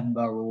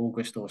September or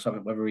August or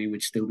something, whether he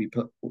would still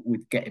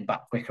would get him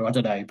back quicker. I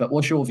don't know. But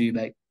what's your view,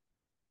 mate?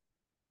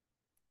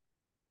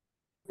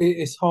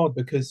 It's hard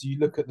because you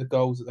look at the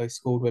goals that they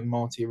scored when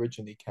Marty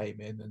originally came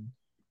in,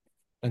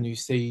 and you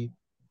see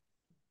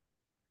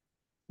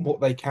what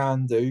they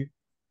can do.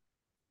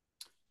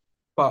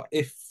 But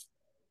if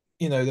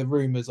the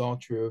rumours are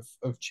true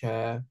of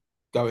Chair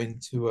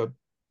going to a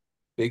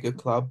bigger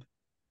club,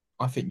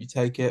 I think you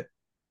take it.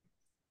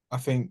 I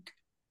think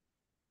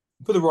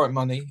for the right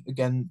money,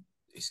 again,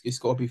 it's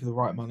got to be for the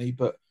right money.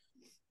 But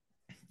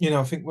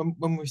I think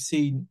when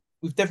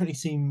we've definitely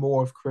seen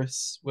more of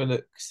Chris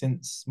Willock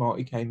since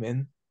Marty came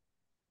in.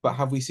 But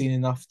have we seen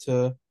enough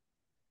to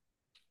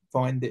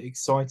find it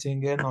exciting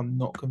again? I'm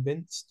not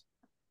convinced.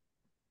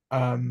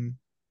 But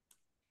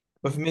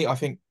for me, I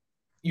think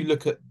you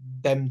look at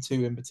them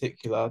two in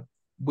particular,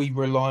 we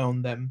rely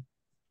on them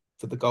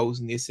for the goals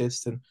and the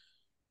assists. And,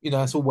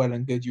 it's all well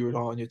and good. You rely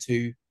on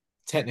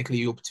technically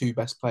your two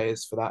best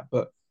players for that.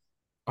 But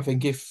I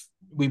think if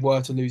we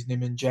were to lose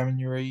them in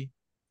January,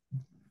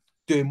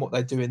 doing what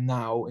they're doing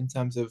now in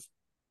terms of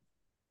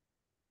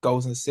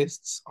goals and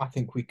assists, I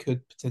think we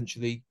could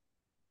potentially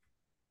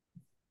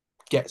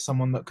get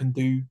someone that can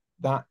do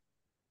that.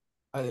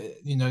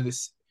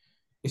 This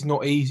it's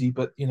not easy,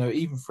 but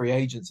even free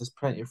agents, there's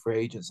plenty of free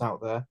agents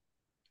out there.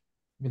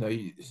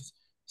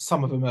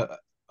 Some of them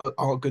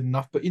aren't good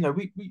enough, but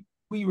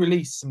we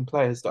release some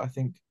players that I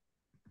think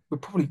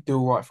would probably do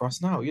all right for us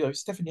now.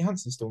 Stefan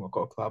Johansson's still not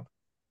got a club.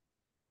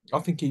 I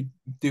think he'd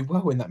do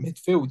well in that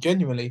midfield.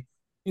 Genuinely,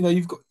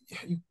 you've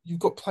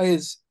got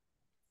players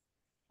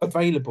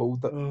available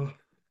that.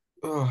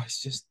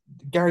 It's just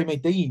Gary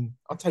Medine.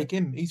 I'll take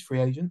him. He's free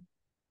agent.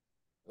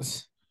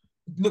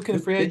 Look at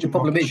the free agent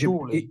problem market, is,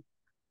 surely.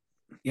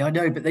 Yeah, I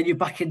know, but then you're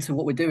back into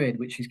what we're doing,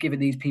 which is giving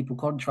these people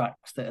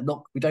contracts that are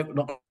not not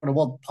going to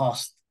want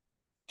past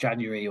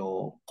January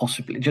or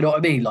possibly. Do you know what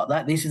I mean? Like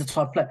that. This is the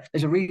type of player.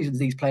 There's a reason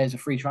these players are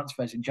free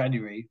transfers in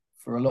January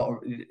for a lot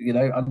of And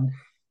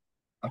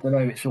I don't know.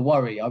 It's a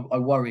worry. I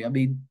worry. I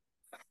mean,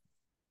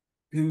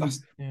 Yeah.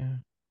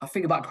 I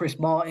think about Chris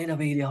Martin. I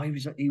mean,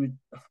 he would.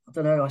 I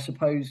don't know. I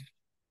suppose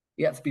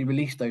he had to be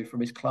released though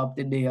from his club,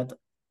 didn't he? I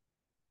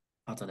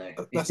don't know.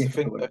 It's That's the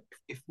thing. difficult.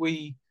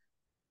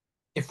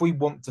 If we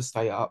want to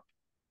stay up,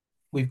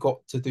 we've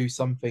got to do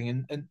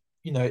something. And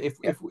if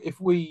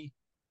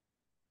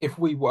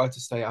we were to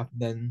stay up,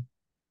 then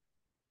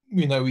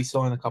we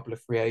sign a couple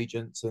of free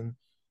agents and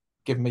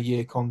give them a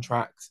year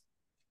contract.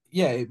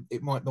 Yeah,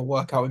 it might not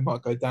work out. It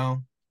might go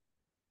down,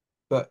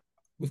 but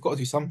we've got to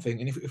do something.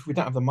 And if we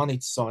don't have the money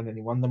to sign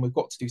anyone, then we've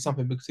got to do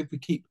something, because if we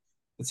keep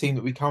the team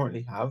that we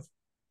currently have,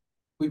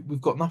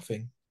 we've got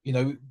nothing.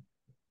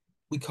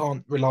 We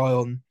can't rely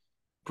on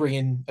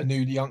bringing a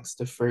new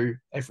youngster through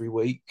every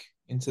week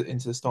into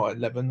the start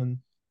 11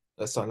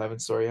 and start 11,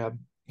 sorry,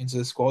 into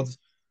the squad.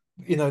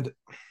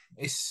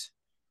 It's.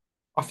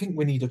 I think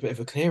we need a bit of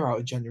a clear out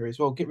in January as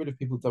well. Get rid of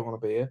people who don't want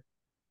to be here.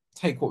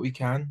 Take what we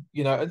can,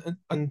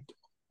 and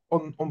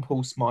on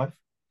Paul Smythe,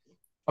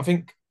 I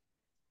think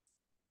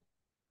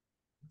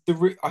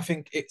I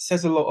think it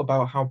says a lot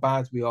about how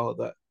bad we are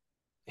that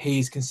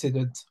he's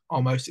considered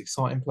our most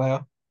exciting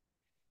player.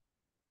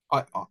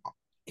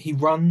 He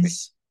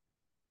runs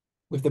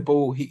with the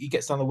ball, he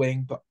gets down the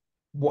wing, but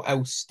what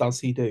else does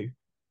he do?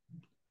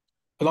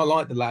 And I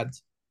like the lad.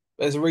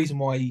 There's a reason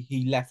why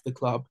he left the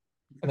club,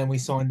 and then we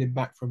signed him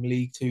back from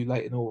League Two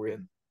Leyton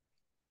Orient.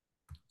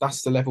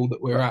 That's the level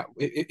that we're at.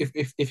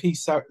 If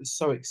he's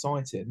so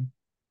exciting,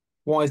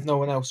 why is no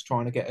one else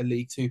trying to get a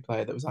League Two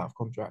player that was out of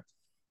contract?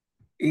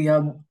 He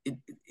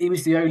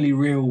was the only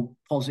real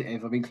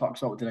positive. I mean, Clark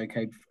Salter did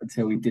okay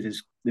until he did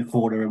the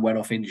corner and went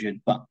off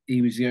injured, but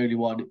he was the only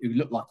one who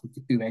looked like he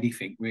could do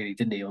anything, really,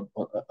 didn't he?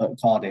 At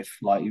Cardiff,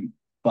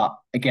 but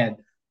again,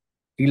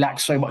 he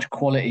lacks so much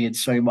quality and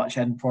so much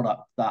end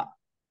product that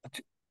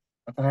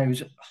I don't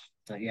know.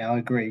 Yeah, I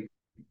agree.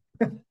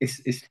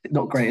 It's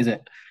not great, is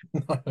it?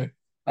 No.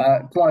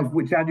 Clive,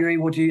 with January,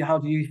 how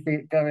do you see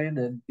it going?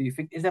 And do you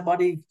think is there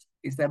money?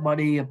 Is there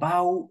money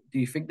about? Do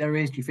you think there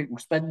is? Do you think we'll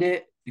spend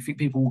it? Do you think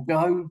people will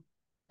go?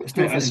 I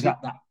still think there's that.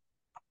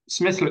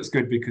 Smith looks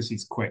good because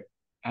he's quick,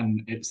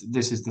 and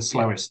this is the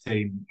slowest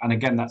team. And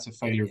again, that's a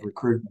failure of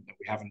recruitment that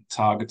we haven't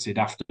targeted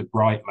after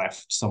Bright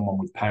left someone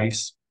with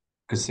pace,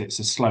 because it's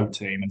a slow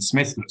team. And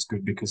Smith looks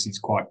good because he's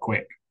quite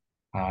quick.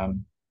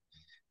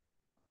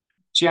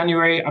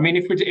 January, I mean,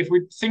 if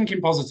we're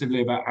thinking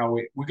positively about how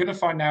we're going to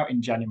find out in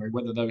January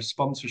whether those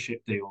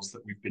sponsorship deals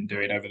that we've been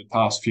doing over the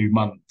past few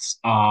months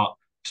are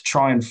to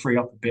try and free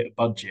up a bit of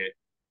budget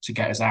to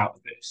get us out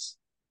of this,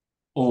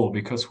 or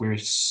because we're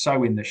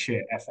so in the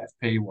shit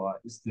FFP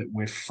wise that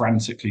we're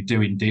frantically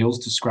doing deals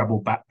to scrabble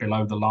back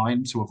below the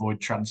line to avoid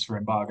transfer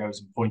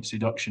embargoes and points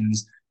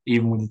deductions,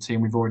 even with the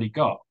team we've already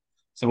got.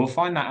 So we'll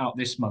find that out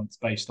this month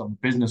based on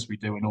the business we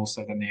do, and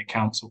also then the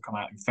accounts will come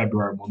out in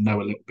February and we'll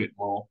know a little bit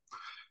more.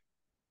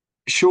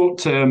 Short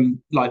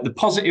term, like the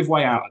positive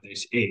way out of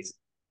this is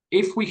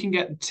if we can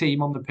get the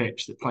team on the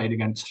pitch that played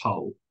against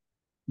Hull,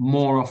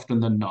 more often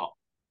than not,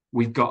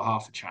 we've got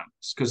half a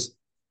chance. Because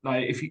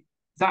like if you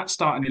that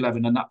starting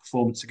 11 and that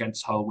performance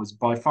against Hull was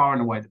by far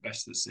and away the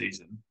best of the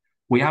season.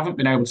 We haven't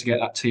been able to get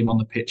that team on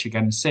the pitch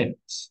again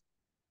since.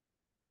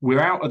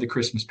 We're out of the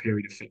Christmas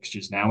period of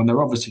fixtures now, and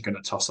they're obviously going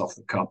to toss off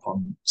the cup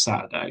on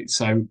Saturday.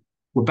 So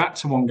we're back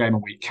to one game a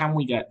week. Can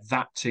we get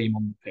that team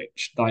on the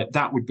pitch? Like,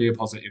 that would be a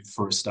positive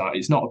for a start.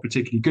 It's not a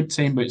particularly good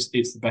team, but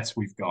it's the best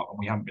we've got, and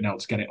we haven't been able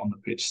to get it on the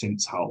pitch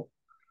since Hull.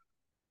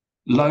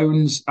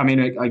 Loans, I mean,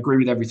 I agree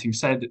with everything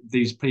said.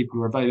 These people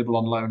who are available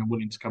on loan and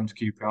willing to come to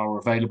QPR are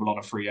available on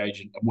a free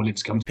agent and willing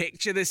to come.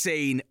 Picture the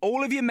scene.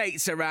 All of your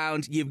mates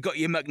around, you've got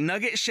your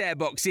McNugget share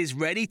boxes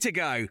ready to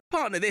go.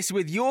 Partner this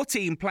with your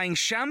team playing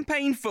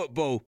champagne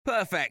football.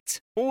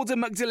 Perfect. Order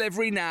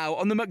McDelivery now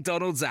on the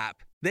McDonald's app.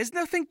 There's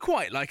nothing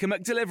quite like a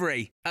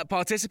McDelivery. At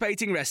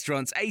participating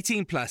restaurants,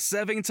 18 plus,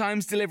 serving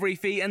times, delivery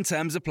fee and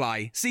terms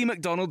apply. See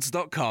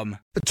mcdonalds.com.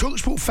 The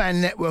TalkSport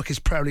Fan Network is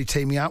proudly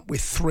teaming up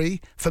with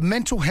 3 for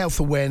Mental Health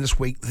Awareness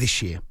Week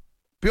this year.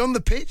 Beyond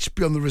the pitch,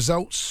 beyond the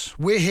results,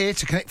 we're here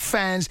to connect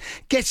fans,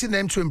 getting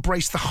them to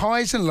embrace the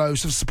highs and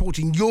lows of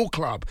supporting your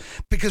club,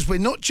 because we're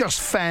not just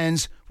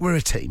fans, we're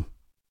a team.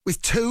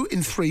 With 2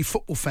 in 3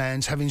 football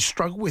fans having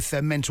struggled with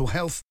their mental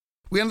health,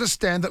 we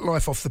understand that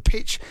life off the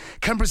pitch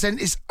can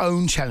present its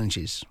own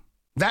challenges.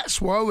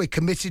 That's why we're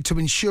committed to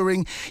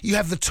ensuring you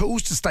have the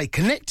tools to stay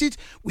connected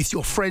with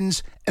your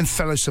friends and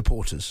fellow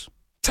supporters.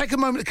 Take a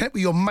moment to connect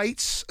with your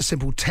mates. A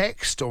simple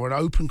text or an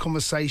open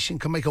conversation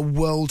can make a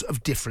world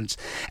of difference.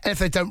 And if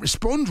they don't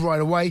respond right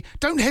away,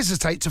 don't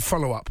hesitate to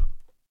follow up.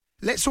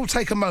 Let's all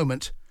take a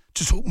moment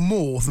to talk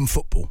more than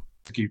football.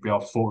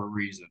 QPR for a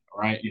reason,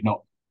 right?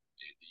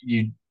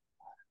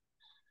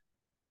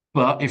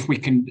 But if we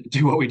can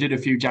do what we did a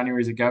few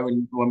Januaries ago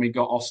and when we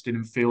got Austin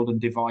and Field and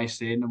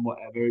Device in and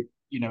whatever,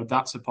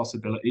 that's a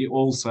possibility.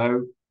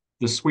 Also,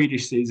 the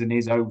Swedish season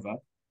is over.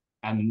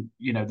 And,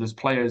 there's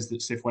players that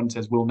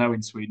Cifuentes will know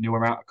in Sweden who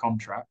are out of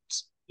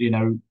contracts.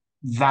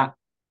 That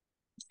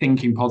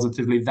thinking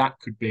positively, that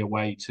could be a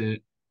way to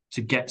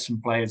get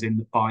some players in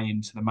that buy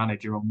into the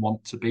manager and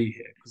want to be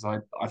here. Because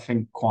I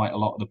think quite a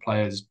lot of the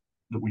players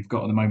that we've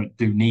got at the moment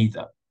do need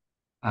that.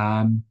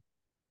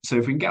 So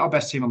if we can get our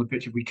best team on the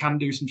pitch, if we can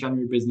do some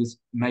January business,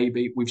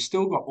 maybe. We've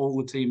still got all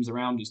the teams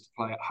around us to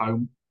play at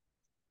home,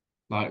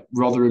 like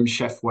Rotherham,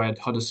 Sheffield,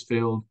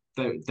 Huddersfield.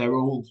 They're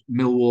all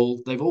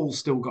Millwall. They've all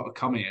still got to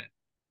come here.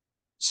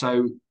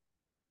 So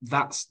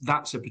that's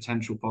a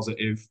potential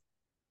positive.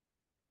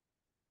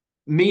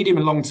 Medium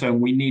and long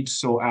term, we need to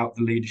sort out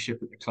the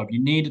leadership at the club.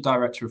 You need a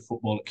director of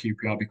football at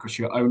QPR because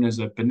your owners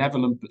are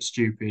benevolent but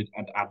stupid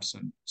and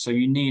absent. So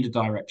you need a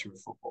director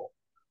of football.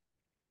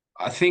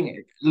 I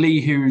think Lee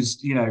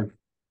Hughes,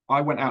 I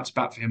went out to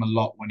bat for him a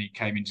lot when he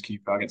came into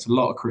QPR against a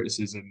lot of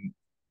criticism.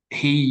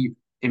 He,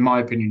 in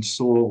my opinion,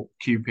 saw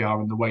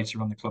QPR and the way to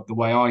run the club the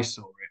way I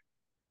saw it,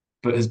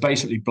 but has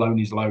basically blown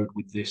his load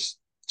with this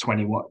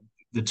 21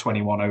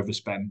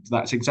 overspend.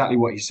 That's exactly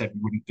what he said he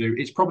wouldn't do.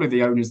 It's probably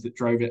the owners that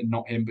drove it and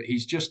not him, but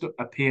he's just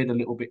appeared a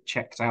little bit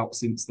checked out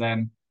since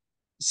then.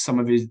 Some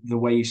of the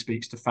way he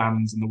speaks to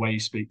fans and the way he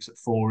speaks at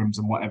forums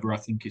and whatever, I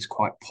think is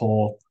quite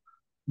poor.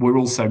 We're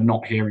also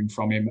not hearing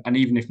from him. And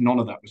even if none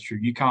of that was true,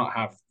 you can't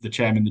have the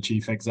chairman, the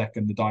chief exec,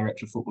 and the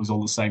director of football as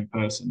all the same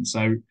person.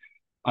 So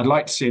I'd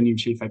like to see a new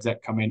chief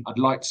exec come in. I'd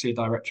like to see a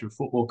director of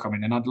football come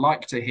in. And I'd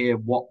like to hear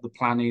what the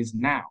plan is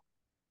now.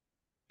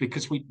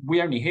 Because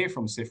we only hear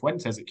from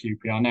Cifuentes at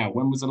QPR now.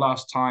 When was the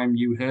last time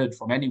you heard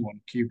from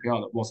anyone at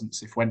QPR that wasn't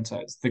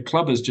Cifuentes? The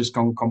club has just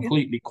gone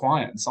completely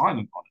quiet and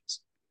silent on us.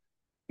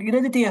 The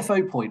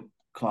DFO point,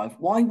 Clive,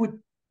 why will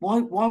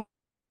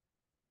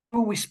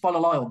we spun a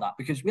lie on that?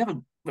 Because we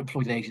haven't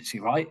employed an agency,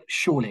 right?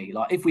 Surely,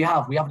 if we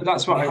have, we haven't.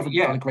 That's what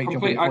done a great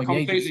job employing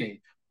the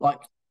agency.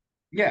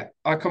 Yeah,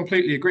 I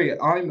completely agree.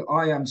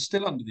 I am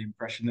still under the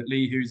impression that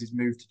Lee Hughes'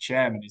 move to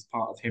chairman is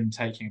part of him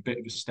taking a bit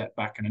of a step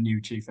back and a new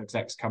chief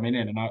exec's coming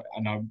in,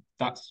 and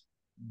that's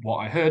what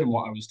I heard and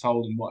what I was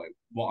told and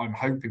what I'm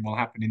hoping will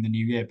happen in the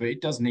new year. But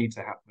it does need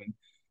to happen.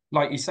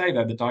 Like you say,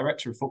 though, the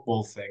director of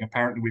football thing.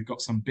 Apparently, we've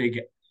got some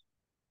big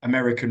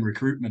American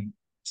recruitment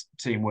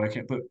team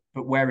working,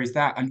 but where is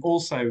that? And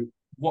also,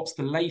 what's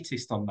the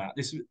latest on that?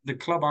 The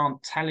club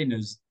aren't telling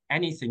us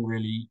anything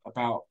really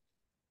about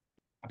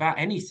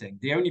anything.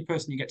 The only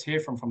person you get to hear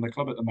from the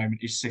club at the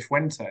moment is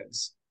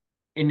Cifuentes.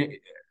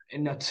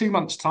 In a 2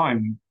 months'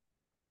 time,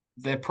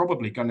 they're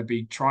probably going to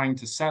be trying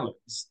to sell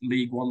us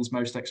League One's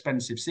most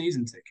expensive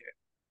season ticket.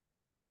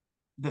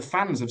 The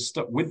fans have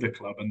stuck with the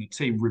club and the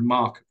team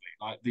remarkably.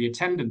 Like the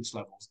attendance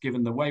levels,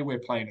 given the way we're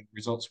playing and the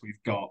results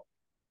we've got,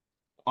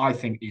 I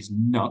think is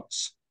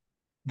nuts.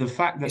 The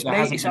fact that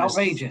it's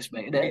outrageous,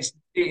 mate. It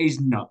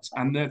is nuts.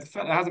 And the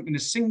fact there hasn't been a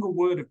single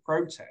word of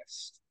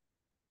protest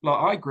Like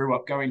I grew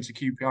up going to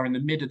QPR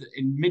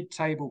in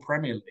mid-table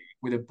Premier League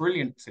with a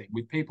brilliant team,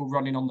 with people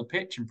running on the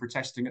pitch and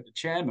protesting at the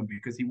chairman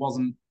because he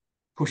wasn't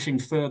pushing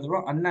further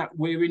up. And now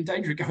we're in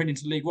danger of going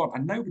into League One,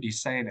 and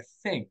nobody's saying a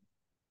thing.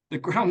 The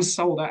ground's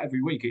sold out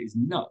every week. It is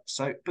nuts.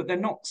 So, but they're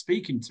not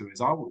speaking to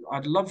us.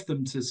 I'd love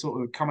them to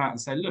sort of come out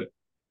and say, look,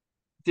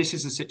 this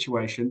is a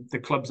situation. The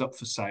club's up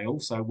for sale,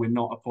 so we're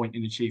not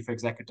appointing the chief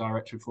executive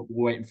director of football.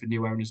 We're waiting for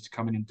new owners to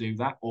come in and do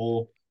that,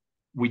 or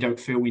we don't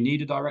feel we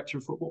need a director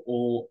of football,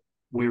 or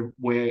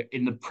we're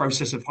in the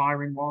process of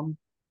hiring one.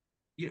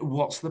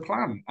 What's the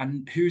plan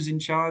and who's in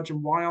charge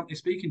and why aren't they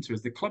speaking to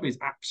us? The club is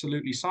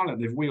absolutely silent.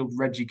 They've wheeled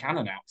Reggie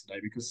Cannon out today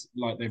because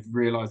like they've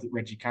realised that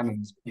Reggie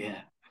Cannon's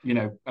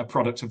a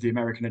product of the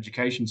American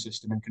education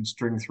system and can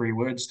string 3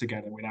 words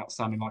together without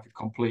sounding like a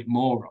complete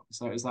moron.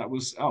 So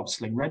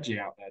sling Reggie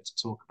out there to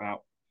talk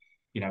about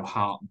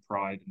heart and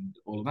pride and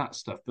all of that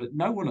stuff. But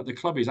no one at the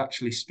club is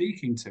actually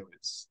speaking to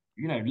us.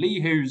 Lee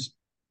Hughes,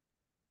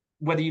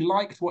 whether you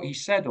liked what he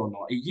said or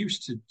not, he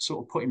used to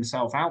sort of put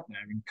himself out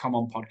there and come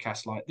on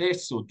podcasts like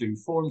this or do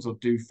forums or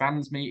do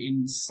fans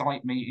meetings,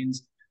 site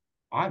meetings.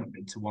 I haven't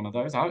been to one of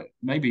those.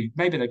 Maybe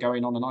they're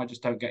going on and I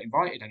just don't get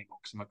invited anymore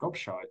because I'm a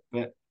gobshite.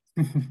 But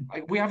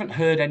we haven't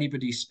heard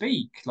anybody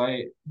speak.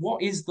 Like,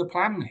 what is the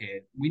plan here?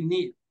 We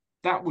need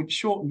that would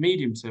short and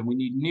medium term. We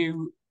need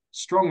new,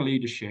 strong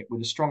leadership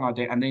with a strong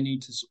idea, and they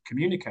need to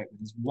communicate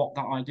with us what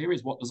that idea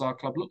is. What does our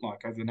club look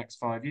like over the next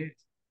 5 years?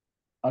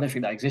 I don't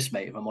think that exists,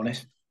 mate. If I'm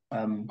honest.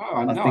 I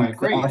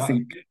agree.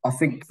 I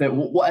think that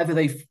whatever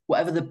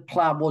the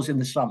plan was in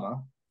the summer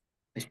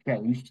has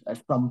changed at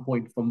some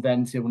point from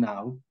then till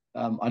now.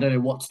 I don't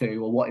know what to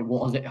or what it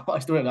was. I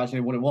still don't actually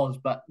know what it was,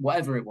 but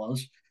whatever it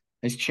was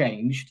has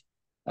changed,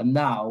 and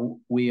now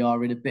we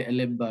are in a bit of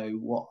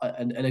limbo.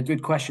 And a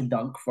good question,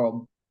 Dunk,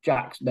 from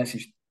Jack's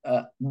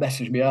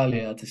messaged me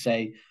earlier to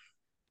say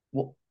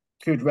what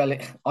could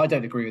I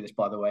don't agree with this,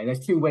 by the way.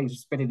 There's 2 ways of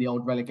spinning the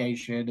old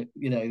relegation.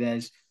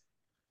 There's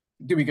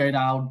do we go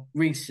down,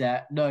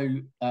 reset,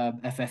 no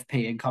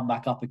FFP and come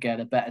back up again,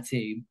 a better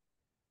team?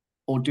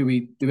 Or do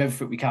we do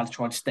everything we can to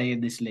try and stay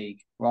in this league,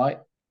 right?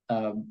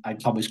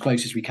 And come as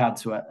close as we can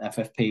to a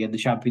FFP in the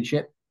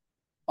Championship?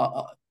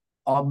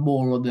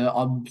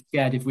 I'm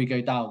scared if we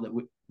go down that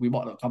we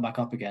might not come back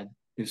up again,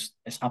 because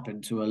it's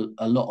happened to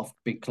a lot of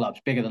big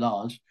clubs, bigger than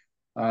ours.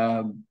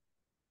 I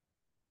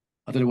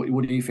don't know,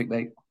 what do you think,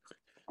 mate?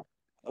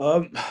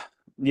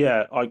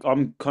 Yeah,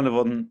 I'm kind of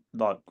on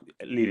like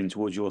leaning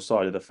towards your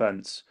side of the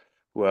fence,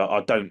 where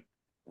I don't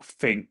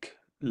think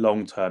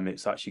long term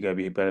it's actually going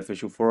to be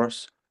beneficial for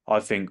us. I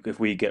think if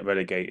we get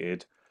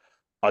relegated,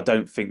 I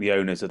don't think the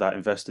owners are that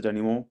invested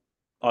anymore.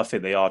 I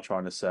think they are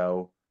trying to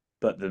sell,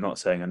 but they're not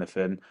saying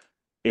anything.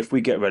 If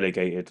we get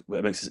relegated,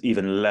 it makes us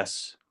even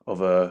less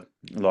of a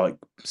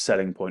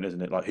selling point,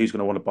 isn't it? Like, who's going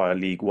to want to buy a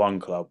League One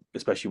club,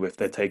 especially if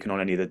they're taking on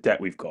any of the debt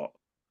we've got?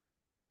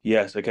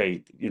 Yes,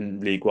 okay, in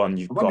League One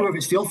you've got. I wonder if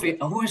it's the opposite.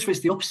 I wonder if it's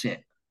the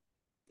opposite.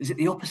 Is it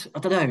the opposite? I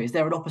don't know. Is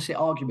there an opposite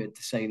argument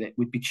to say that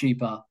we'd be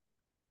cheaper,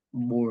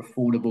 more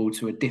affordable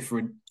to a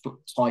different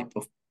type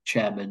of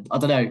chairman? I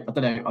don't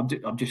know.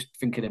 I'm just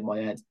thinking in my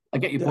head. I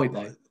get your point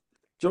though. Do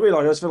you know what I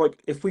mean? I just feel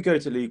like if we go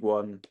to League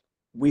One,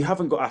 we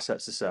haven't got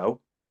assets to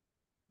sell,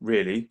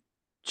 really.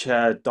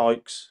 Chair,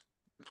 Dykes,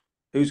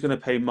 who's going to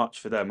pay much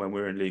for them when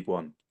we're in League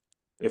One?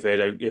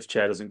 If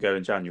Chair doesn't go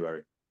in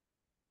January.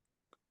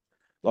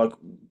 Like,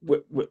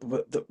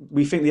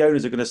 we think the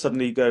owners are going to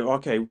suddenly go,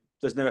 okay,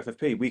 there's no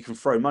FFP, we can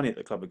throw money at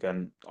the club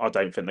again. I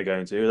don't think they're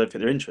going to. I don't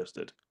think they're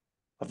interested.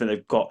 I think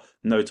they've got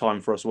no time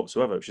for us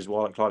whatsoever, which is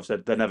why, like Clive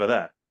said, they're never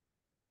there.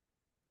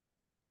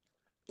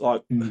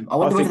 Like, I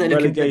wonder whether they're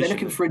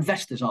looking for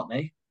investors, aren't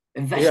they?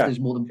 Investors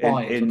more than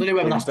buyers. I don't know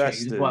whether that's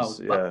changed as well.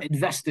 But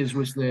investors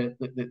was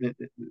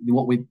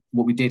what we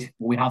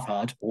have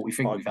heard, what we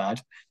think we've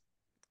heard.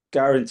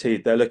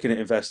 Guaranteed they're looking at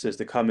investors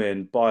to come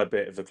in, buy a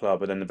bit of the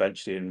club, and then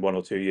eventually in 1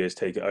 or 2 years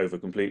take it over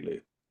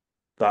completely.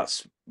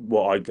 That's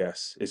what I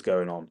guess is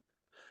going on.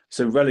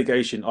 So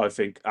relegation, I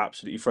think,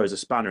 absolutely throws a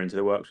spanner into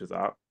the works with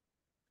that.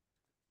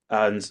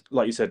 And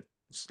like you said,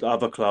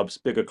 other clubs,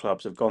 bigger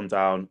clubs, have gone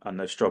down and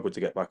they've struggled to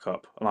get back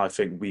up. And I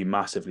think we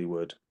massively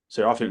would.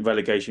 So I think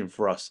relegation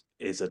for us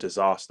is a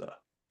disaster.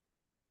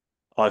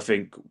 I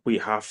think we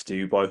have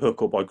to, by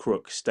hook or by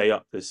crook, stay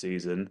up this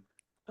season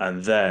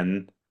and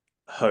then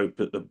hope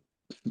that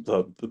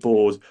the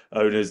board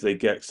owners, they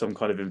get some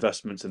kind of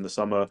investments in the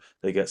summer.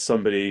 They get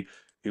somebody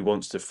who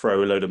wants to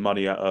throw a load of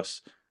money at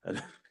us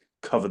and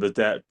cover the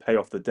debt, pay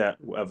off the debt,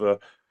 whatever.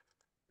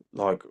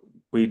 Like,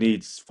 we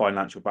need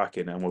financial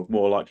backing, and we're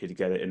more likely to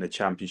get it in the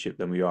Championship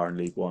than we are in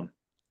League One.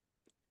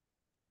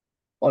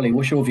 Ollie,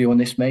 what's your view on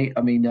this, mate?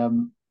 I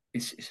mean,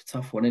 it's a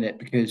tough one, isn't it?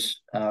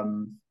 Because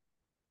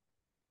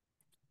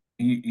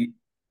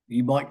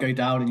you might go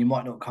down and you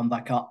might not come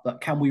back up, but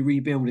can we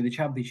rebuild in the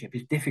Championship?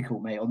 It's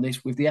difficult, mate, on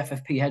this. With the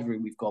FFP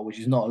headroom we've got, which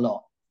is not a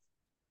lot,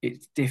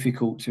 it's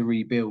difficult to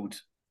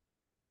rebuild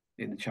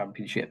in the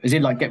Championship. As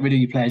in, like, get rid of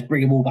your players,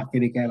 bring them all back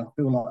in again. I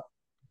feel like...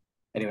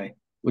 Anyway,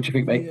 what do you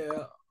think, mate?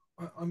 Yeah,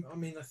 I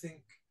mean, I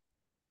think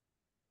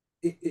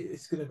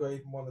it's going to go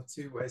even one of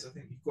two ways. I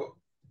think you've got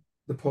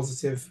the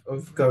positive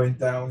of going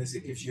down is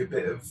it gives you a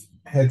bit of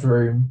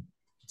headroom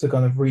to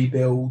kind of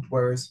rebuild,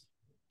 whereas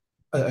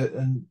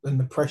and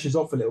the pressure's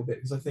off a little bit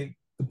because I think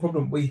the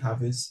problem we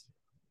have is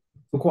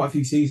for quite a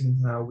few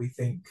seasons now we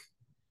think,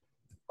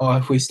 oh,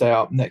 if we stay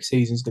up, next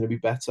season's going to be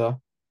better,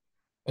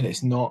 and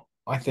it's not.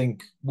 I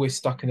think we're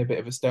stuck in a bit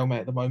of a stalemate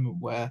at the moment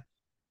where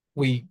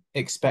we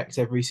expect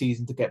every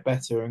season to get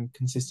better, and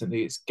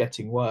consistently it's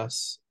getting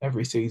worse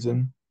every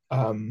season.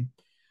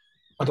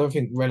 I don't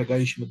think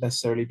relegation would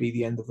necessarily be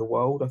the end of the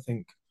world. I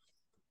think,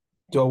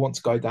 do I want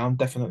to go down?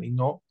 Definitely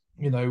not.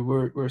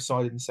 We're a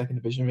side in the second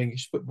division of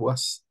English football.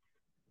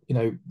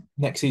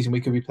 Next season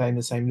we could be playing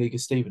the same league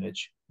as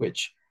Stevenage,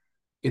 which,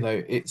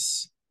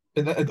 it's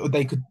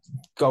they could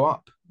go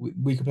up.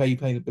 We could play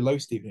below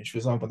Stevenage, for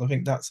example. And I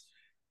think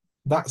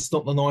that's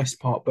not the nice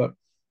part, but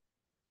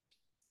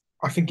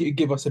I think it would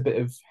give us a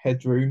bit of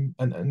headroom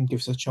and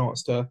gives us a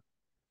chance to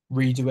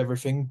redo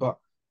everything. But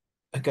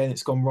again,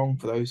 it's gone wrong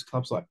for those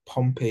clubs like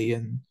Pompey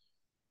and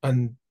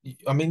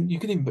I mean you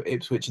can even put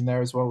Ipswich in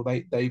there as well.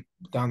 They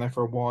down there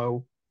for a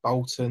while.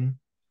 Bolton,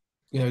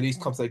 these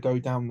clubs they go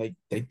down,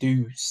 they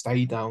do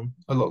stay down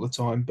a lot of the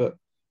time, but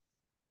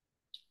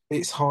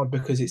it's hard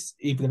because it's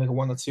either going to go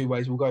one or two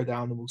ways. We'll go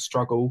down and we'll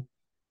struggle,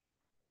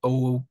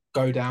 or we'll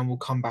go down, we'll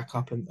come back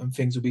up and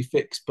things will be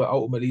fixed. But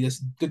ultimately,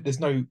 there's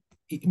no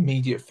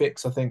immediate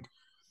fix. I think,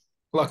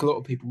 like a lot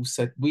of people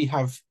said, we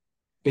have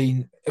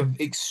been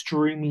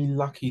extremely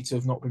lucky to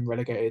have not been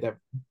relegated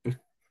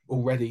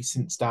already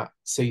since that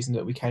season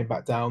that we came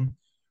back down.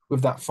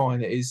 With that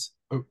fine, it is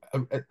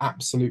an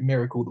absolute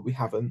miracle that we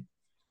haven't.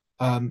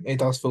 It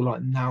does feel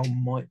like now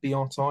might be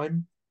our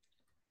time,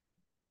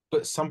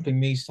 but something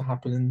needs to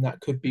happen, and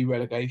that could be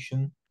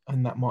relegation,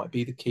 and that might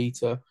be the key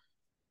to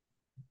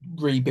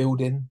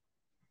rebuilding.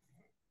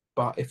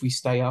 But if we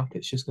stay up,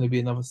 it's just going to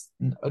be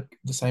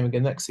the same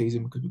again next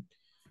season because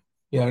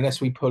unless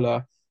we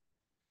pull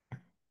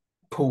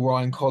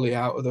Ryan Colley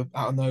out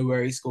of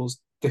nowhere, he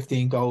scores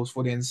 15 goals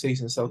for the end of the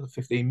season and sells for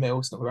 15 mil.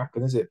 It's not going to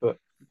happen, is it? But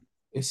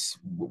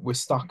we're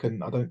stuck,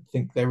 and I don't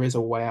think there is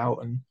a way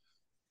out. And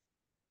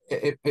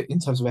in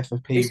terms of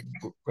FFP,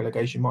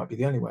 relegation might be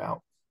the only way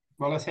out.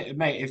 Well, I think,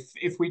 mate,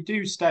 if we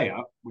do stay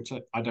up, which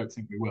I don't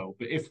think we will,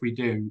 but if we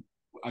do,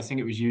 I think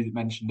it was you that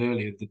mentioned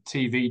earlier, the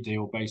TV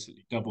deal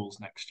basically doubles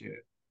next year.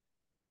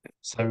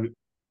 So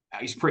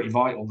it's pretty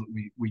vital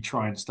that we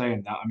try and stay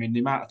in that. I mean, the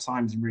amount of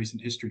times in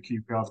recent history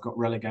QPR have got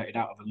relegated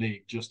out of a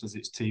league just as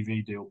its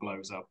TV deal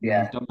blows up.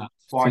 Yeah, we've done that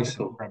twice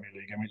typical. in the Premier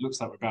League. I mean, it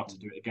looks like we're about to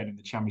do it again in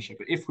the Championship.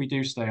 But if we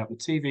do stay up, the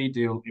TV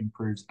deal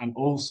improves, and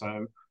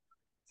also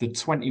the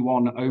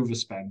 21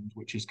 overspend,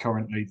 which is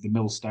currently the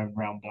millstone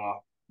round our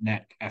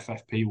neck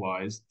FFP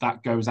wise,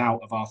 that goes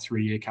out of our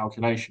 3-year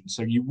calculation.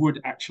 So you would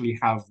actually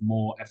have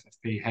more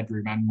FFP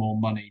headroom and more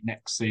money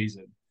next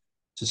season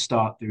to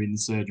start doing the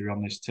surgery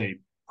on this team.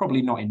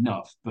 Probably not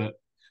enough, but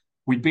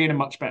we'd be in a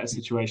much better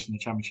situation in the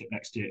Championship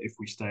next year if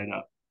we stayed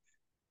up.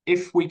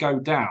 If we go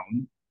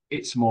down,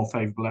 it's a more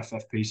favourable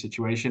FFP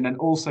situation. And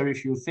also,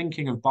 if you're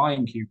thinking of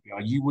buying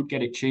QPR, you would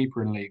get it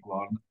cheaper in League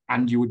One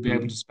and you would be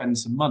able to spend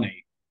some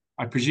money.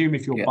 I presume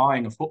if you're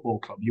buying a football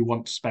club, you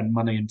want to spend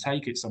money and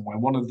take it somewhere.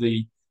 One of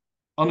the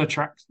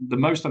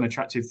most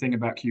unattractive thing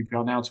about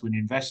QPR now to an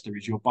investor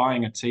is you're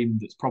buying a team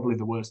that's probably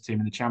the worst team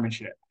in the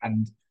Championship.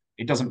 And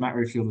it doesn't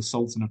matter if you're the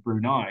Sultan of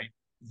Brunei,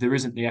 there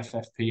isn't the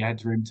FFP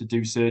headroom to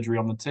do surgery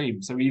on the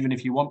team. So even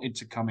if you wanted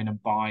to come in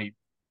and buy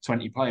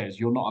 20 players,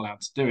 you're not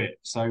allowed to do it.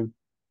 So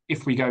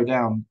if we go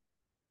down,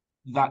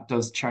 that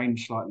does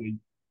change slightly.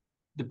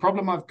 The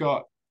problem I've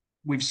got,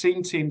 we've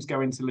seen teams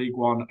go into League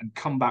One and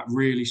come back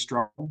really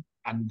strong,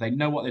 and they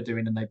know what they're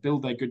doing and they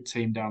build their good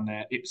team down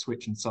there.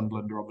 Ipswich and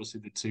Sunderland are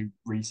obviously the two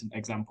recent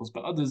examples,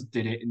 but others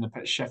did it in the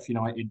Sheffield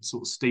United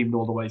sort of steamed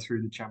all the way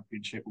through the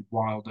Championship with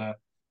Wilder.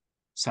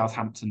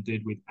 Southampton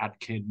did with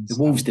Adkins.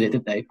 The Wolves did it,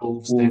 didn't they?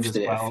 Wolves did as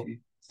well.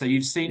 So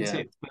you've seen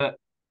it, but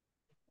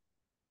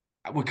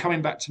we're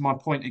coming back to my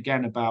point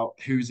again about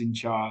who's in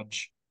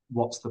charge,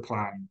 what's the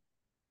plan.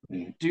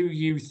 Do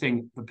you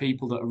think the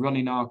people that are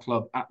running our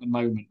club at the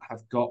moment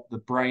have got the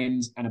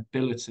brains and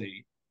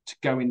ability to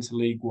go into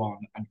League One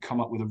and come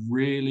up with a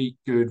really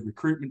good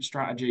recruitment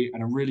strategy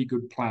and a really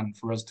good plan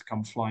for us to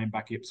come flying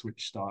back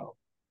Ipswich style?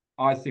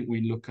 I think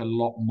we look a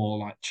lot more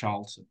like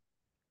Charlton.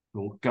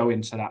 We'll go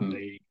into that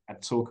league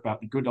and talk about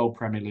the good old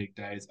Premier League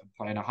days and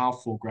play in a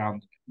half-full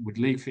ground with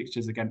league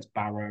fixtures against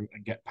Barrow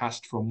and get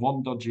passed from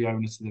one dodgy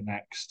owner to the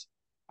next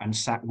and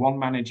sack one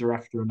manager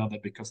after another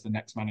because the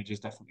next manager is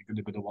definitely going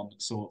to be the one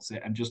that sorts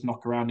it and just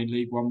knock around in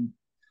League One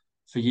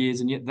for years.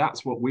 And yet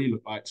that's what we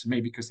look like to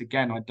me because,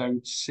 again, I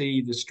don't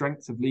see the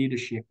strength of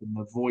leadership and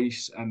the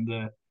voice and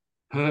the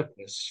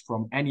purpose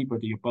from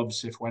anybody above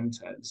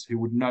Cifuentes who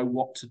would know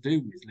what to do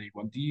with League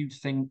One. Do you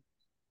think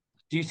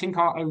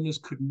our owners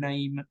could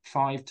name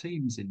 5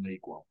 teams in League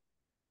One?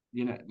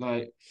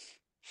 I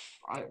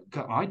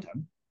don't.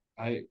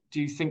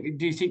 Do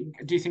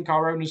you think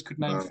our owners could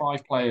name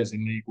 5 players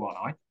in League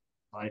One?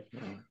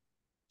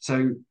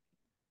 So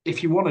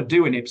if you want to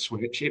do an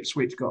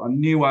Ipswich got a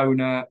new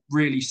owner,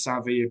 really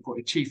savvy, put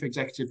a chief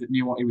executive that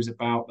knew what he was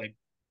about.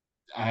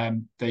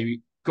 They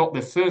got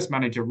their first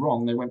manager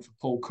wrong. They went for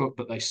Paul Cook,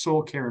 but they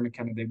saw Kieran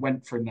McKenna. They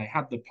went for him. They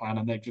had the plan,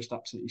 and they've just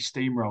absolutely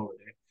steamrolled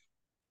it.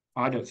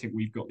 I don't think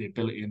we've got the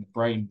ability and the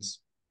brains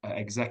at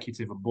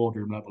executive and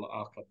boardroom level at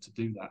our club to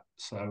do that.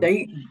 So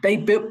they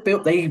built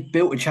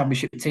a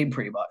championship team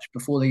pretty much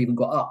before they even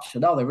got up. So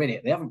now they're in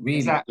it. They haven't really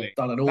exactly,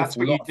 done an that's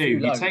awful what you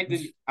lot. do. You take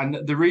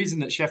the reason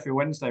that Sheffield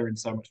Wednesday are in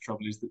so much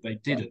trouble is that they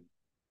didn't. Yeah.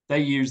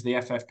 They used the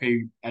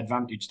FFP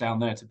advantage down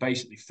there to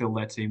basically fill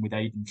their team with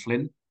Aidan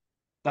Flynn.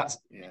 That's,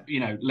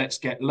 let's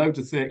get loads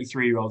of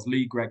 33-year-olds,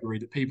 Lee Gregory,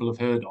 that people have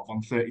heard of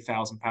on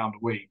 £30,000 a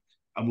week,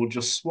 and we'll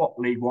just swap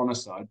League One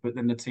aside, but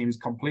then the team's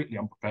completely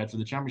unprepared for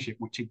the Championship,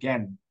 which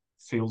again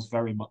feels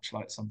very much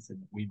like something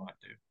that we might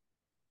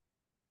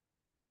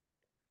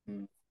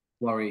do.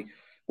 Worry.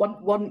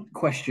 One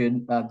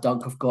question,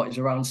 Doug, I've got is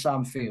around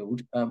Sam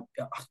Field. I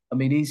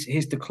mean,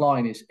 his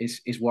decline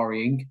is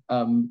worrying.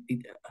 I've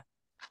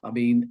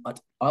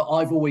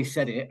always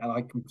said it, and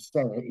I can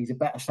say it. He's a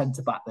better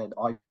centre back than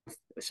I'd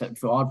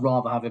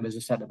rather have him as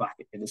a centre back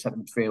in the centre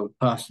midfield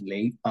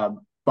personally.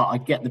 But I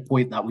get the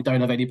point that we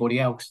don't have anybody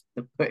else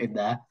to put in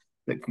there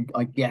that can,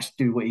 I guess,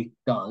 do what he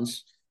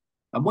does.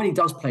 And when he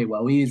does play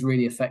well, he is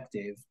really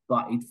effective.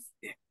 But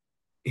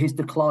his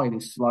decline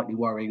is slightly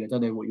worrying. I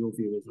don't know what your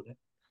view is on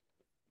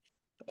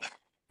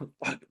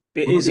it.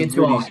 It is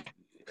really.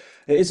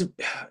 It is.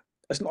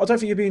 I don't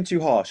think you're being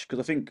too harsh, because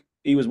I think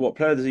he was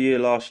Player of the Year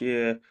last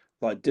year.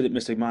 Like, didn't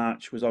miss a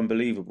match, was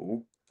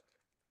unbelievable,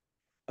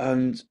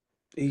 and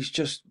he's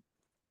just.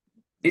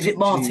 Is it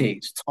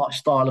Marty's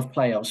style of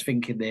play? I was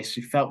thinking this.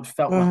 He felt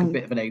like a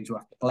bit of an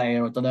Ainsworth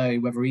player. I don't know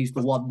whether he's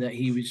the one that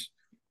he was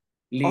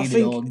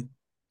leaning on.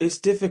 It's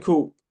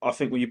difficult, I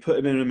think, when you put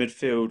him in a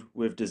midfield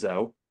with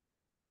Dizelle,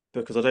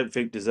 because I don't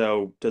think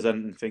Dizelle does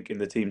anything in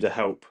the team to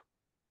help.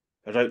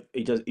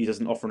 He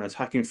doesn't offer an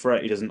attacking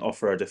threat. He doesn't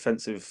offer a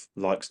defensive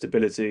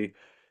stability.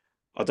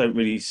 I don't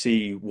really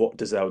see what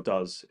Dizelle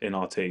does in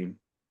our team.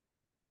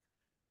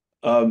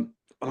 And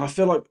I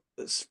feel like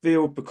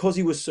Field, because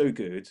he was so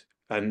good,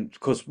 and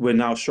because we're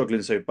now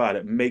struggling so bad,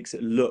 it makes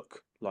it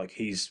look like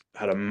he's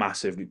had a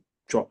massive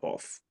drop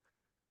off.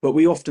 But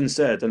we often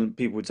said, and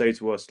people would say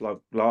to us, like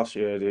last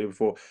year, the year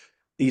before,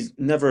 he's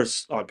never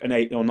like an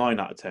 8 or 9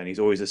 out of 10. He's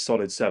always a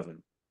solid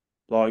 7.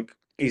 Like,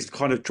 he's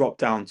kind of dropped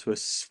down to a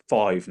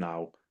 5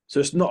 now. So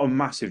it's not a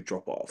massive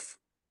drop off.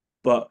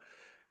 But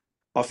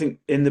I think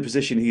in the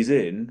position he's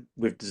in,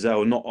 with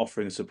Dizelle not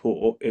offering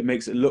support, it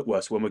makes it look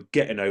worse when we're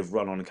getting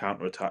overrun on a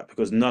counter attack,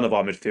 because none of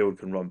our midfield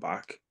can run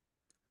back.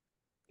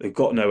 They've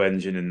got no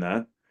engine in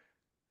there.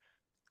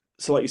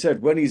 So, like you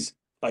said, when he's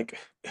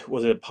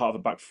was it part of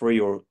a back three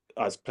or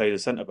as played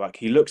as centre back,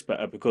 he looks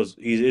better because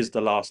he is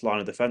the last line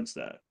of defence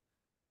there.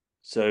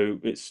 So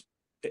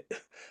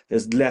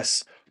there's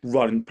less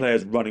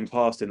players running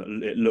past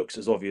him. It looks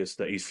as obvious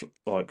that he's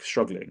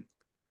struggling.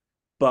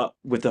 But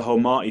with the whole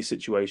Marty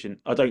situation,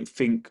 I don't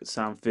think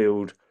Sam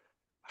Field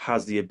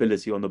has the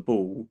ability on the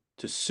ball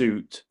to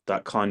suit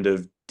that kind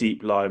of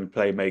deep line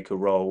playmaker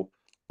role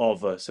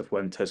of a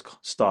Cifuentes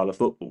style of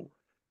football.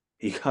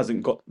 He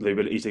hasn't got the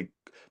ability to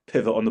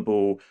pivot on the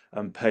ball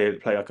and play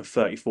like a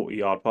 30,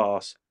 40-yard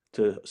pass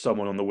to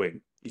someone on the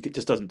wing. He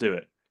just doesn't do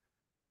it.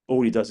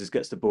 All he does is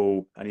gets the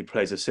ball and he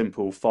plays a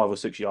simple 5 or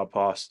 6-yard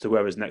pass to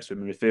whoever's next to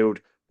him in midfield.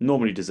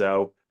 Normally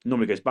Dizelle,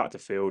 normally goes back to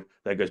Field,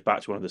 then goes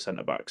back to one of the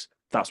centre-backs.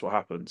 That's what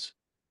happens.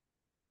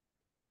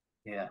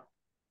 Yeah.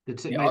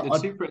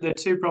 The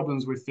two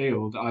problems with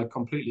Field, I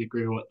completely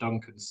agree with what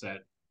Duncan said.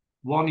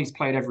 One, he's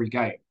played every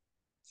game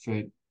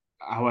for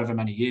however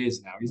many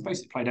years now. He's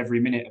basically played every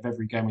minute of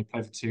every game we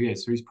played for 2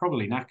 years, so he's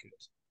probably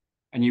knackered.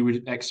 And you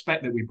would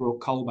expect that we brought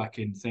Colback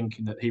in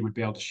thinking that he would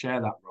be able to share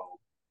that role.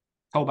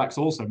 Colback's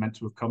also meant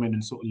to have come in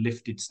and sort of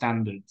lifted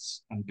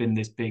standards and been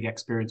this big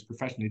experienced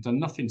professional. He's done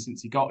nothing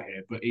since he got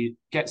here, but he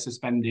gets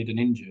suspended and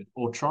injured,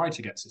 or tried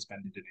to get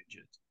suspended and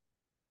injured.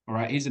 All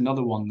right, he's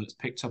another one that's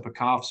picked up a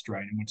calf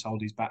strain and we're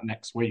told he's back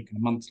next week, and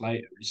a month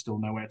later he's still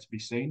nowhere to be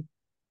seen.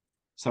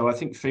 So I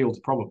think Field's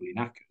probably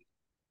knackered.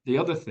 The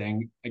other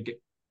thing,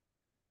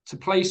 to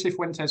play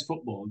Cifuentes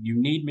football,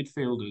 you need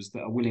midfielders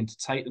that are willing to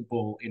take the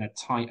ball in a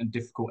tight and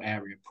difficult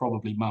area,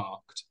 probably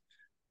marked,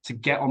 to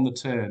get on the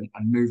turn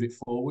and move it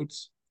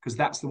forwards, because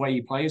that's the way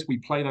he plays. We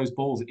play those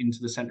balls into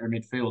the centre of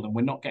midfield, and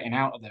we're not getting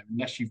out of there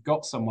unless you've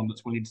got someone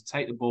that's willing to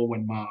take the ball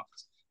when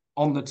marked,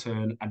 on the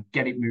turn, and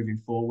get it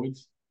moving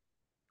forwards.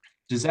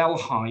 Dizelle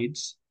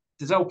hides.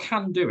 Dizelle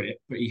can do it,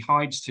 but he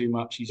hides too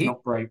much. He's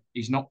not brave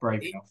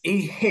enough.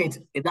 He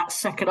hid in that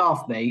second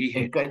half, mate,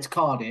 against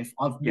Cardiff.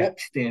 I've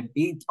watched him.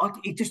 He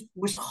just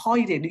was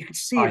hiding. You could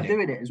see him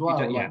doing it as well,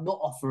 not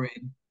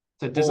offering.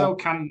 So Dizelle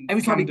can.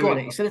 Every time he got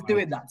it, instead of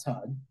doing that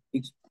turn,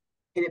 he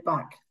hit it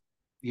back.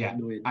 Yeah,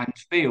 and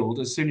Field,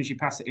 as soon as you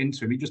pass it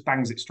into him, he just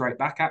bangs it straight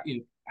back at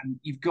you. And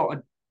you've got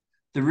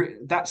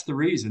that's the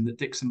reason that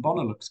Dixon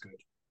Bonner looks good,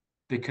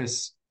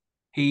 because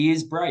he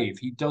is brave.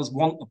 He does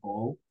want the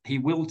ball. He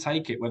will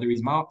take it whether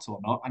he's marked or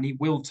not, and he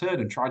will turn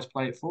and try to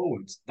play it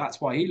forwards.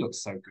 That's why he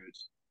looks so good.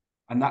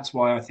 And that's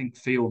why I think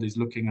Field is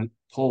looking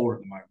poor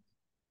at the moment,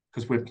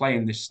 because we're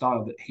playing this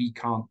style that he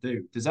can't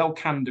do. Dazelle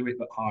can do it,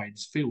 but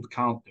hides. Field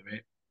can't do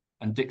it.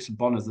 And Dixon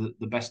Bonner's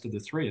the best of the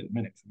three at the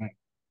minute for me.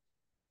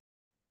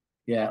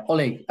 Yeah,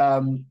 Ollie, I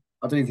don't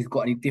know if you've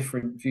got any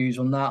different views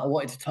on that. I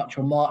wanted to touch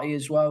on Marty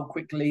as well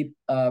quickly.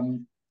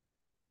 You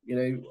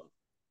know,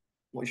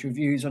 what's your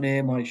views on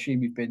him? I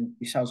assume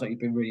he sounds like you've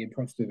been really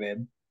impressed with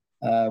him.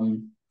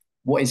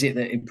 What is it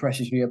that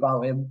impresses you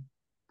about him?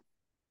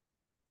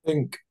 I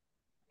think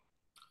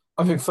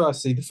I think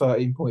firstly the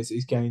 13 points that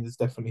he's gained has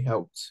definitely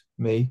helped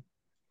me.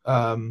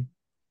 Um,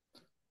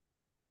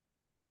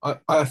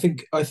 I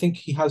think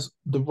he has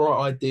the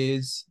right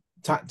ideas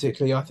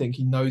tactically. I think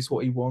he knows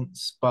what he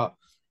wants, but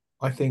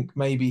I think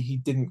maybe he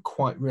didn't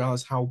quite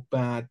realize how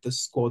bad the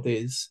squad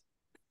is.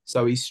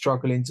 So he's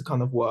struggling to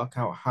kind of work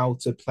out how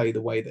to play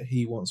the way that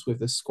he wants with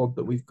the squad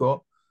that we've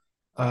got.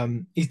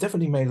 He's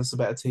definitely made us a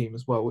better team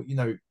as well.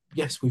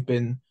 Yes, we've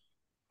been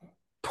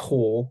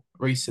poor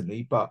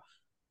recently, but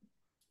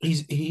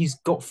he's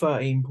got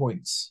 13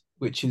 points,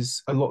 which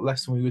is a lot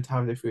less than we would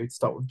have if we would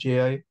start with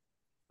GA.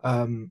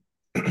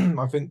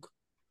 I think,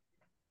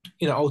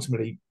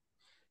 ultimately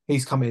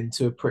he's come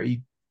into a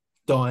pretty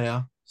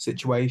dire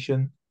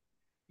situation.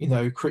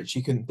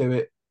 Critchley couldn't do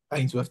it,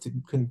 Ainsworth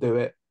couldn't do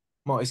it.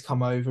 Marty's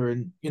come over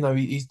and,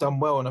 he's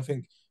done well. And I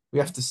think we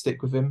have to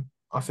stick with him.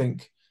 I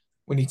think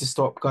we need to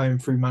stop going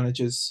through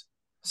managers,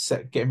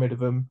 getting rid of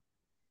them,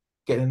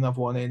 getting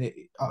another one in.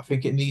 I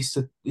think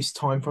it's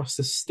time for us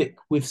to stick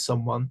with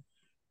someone.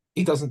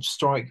 He doesn't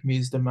strike me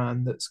as the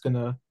man that's going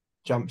to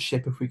jump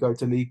ship if we go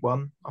to League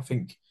One. I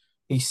think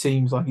he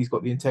seems like he's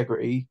got the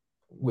integrity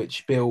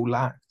which Bill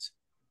lacked.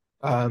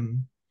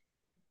 Um,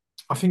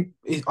 I think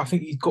he's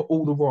got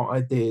all the right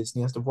ideas and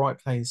he has the right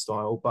playing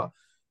style, but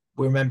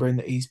we're remembering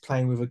that he's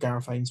playing with a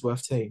Gareth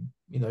Ainsworth team.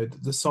 The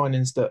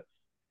signings that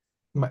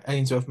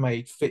Ainsworth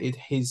made fitted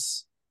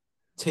his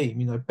team.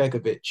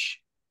 Begovic,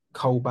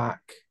 Colback,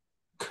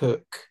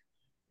 Cook,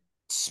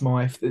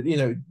 Smythe.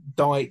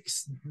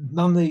 Dykes.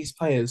 None of these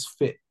players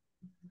fit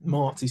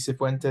Marty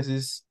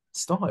Cifuentes'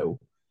 style.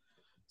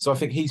 So I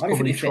think he's I don't think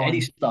probably they fit any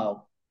trying.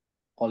 style,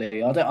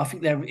 Ollie. I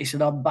think it's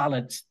an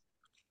unbalanced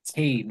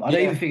team. I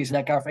don't even Yeah, think it's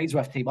that Gareth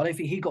Ainsworth team. I don't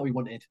think he got what he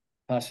wanted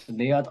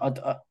personally.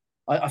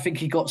 I think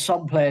he got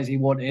some players he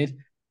wanted,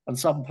 and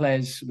some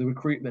players the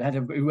recruitment head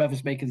of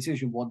whoever's making the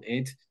decision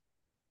wanted.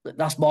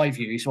 That's my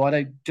view. So I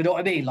don't. Do you know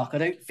what I mean? Like I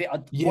don't think.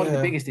 One of the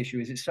yeah. biggest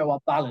issues is it's so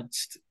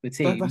unbalanced the That,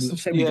 team that's with the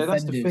so many yeah,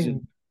 that's the defenders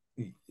and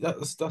thing.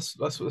 That's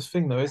what the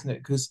thing though, isn't it?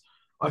 Because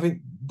I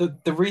think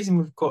the reason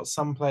we've got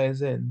some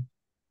players in,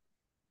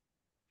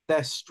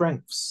 their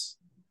strengths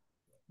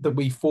that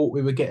we thought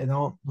we were getting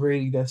aren't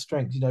really their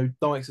strengths.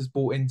 Dykes has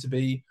brought in to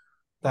be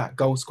that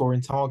goal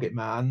scoring target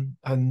man,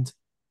 and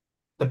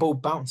the ball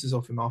bounces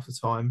off him half the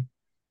time.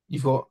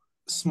 You've got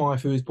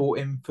Smythe who was brought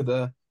in for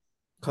the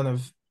kind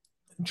of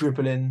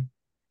dribbling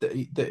and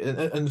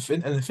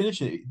the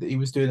finishing that he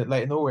was doing at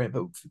Leighton Orient,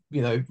 but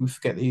we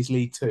forget that he's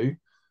League Two.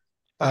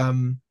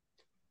 Um,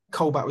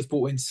 Colback was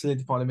brought in to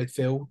solidify the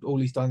midfield. All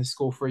he's done is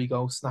score 3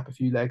 goals, snap a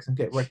few legs, and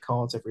get red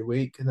cards every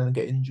week, and then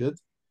get injured.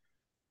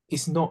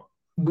 It's not,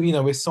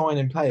 we're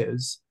signing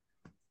players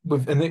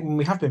and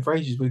we have been for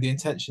ages with the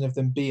intention of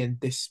them being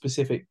this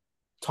specific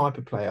type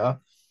of player,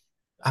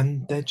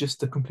 and they're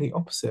just the complete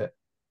opposite.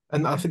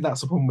 And I think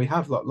that's the problem we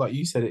have. Like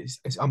you said, it's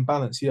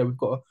unbalanced. We've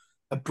got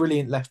a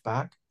brilliant left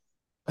back,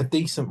 a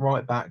decent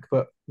right back,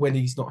 but when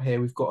he's not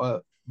here, we've got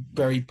a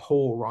very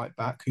poor right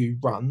back who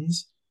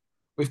runs.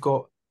 We've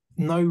got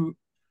no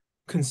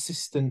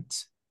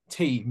consistent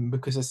team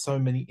because there's so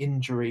many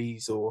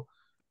injuries or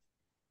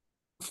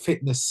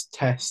fitness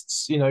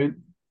tests.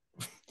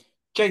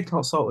 Jake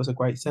Clark is a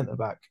great centre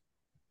back,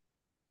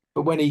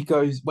 but when he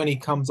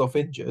comes off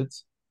injured,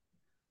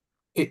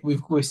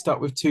 we're stuck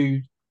with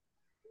two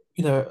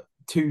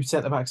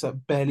centre backs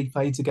that barely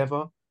play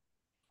together.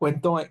 When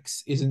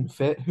Dykes isn't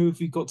fit, who have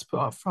you got to put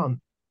up front?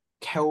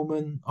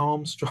 Kelman,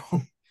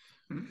 Armstrong.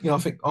 I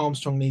think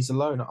Armstrong needs a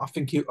loan. I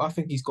think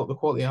he's got the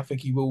quality. I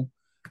think he will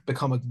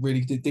become a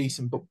really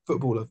decent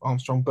footballer,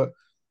 Armstrong. But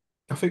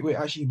I think we're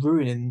actually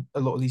ruining a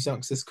lot of these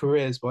youngsters'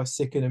 careers by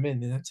sticking them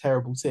in a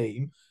terrible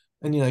team.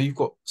 And you've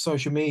got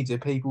social media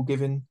people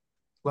giving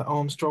like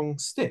Armstrong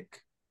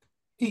stick.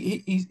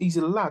 He's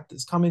a lad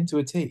that's come into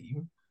a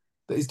team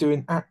that is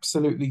doing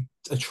absolutely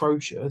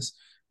atrocious,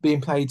 being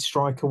played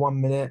striker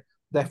 1 minute,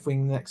 left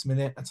wing the next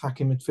minute,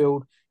 attacking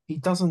midfield. He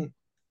doesn't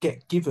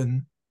get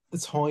given the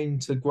time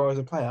to grow as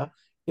a player,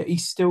 yet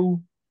he's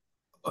still,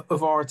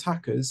 of our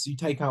attackers, you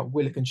take out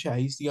Willock and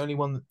Shea, he's the only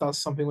one that does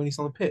something when he's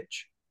on the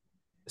pitch.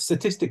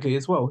 Statistically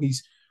as well,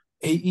 he's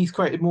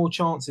created more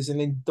chances in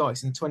Lyndon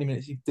Dykes in the 20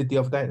 minutes he did the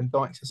other day than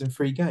Dykes has in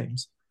 3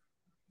 games.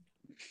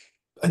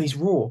 And he's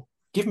raw.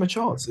 Give him a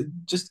chance.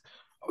 Just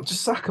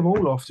sack them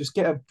all off. Just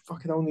get a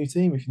fucking whole new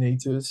team if you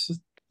need to. It's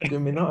just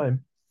doing me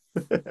nothing.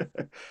 well,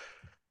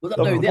 The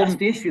no, that's problem,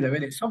 the issue though,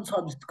 isn't it?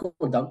 Sometimes go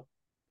on, Doug.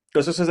 I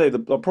was just to say, the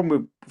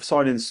problem with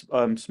signing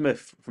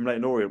Smith from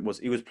Leighton Orient was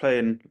he was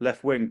playing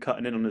left wing,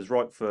 cutting in on his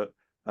right foot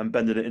and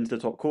bending it into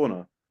the top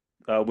corner.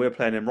 We're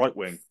playing him right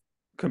wing.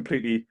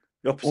 completely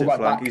the All opposite right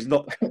flank. back. He's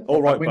not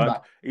all right Wing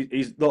back. back.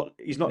 He's not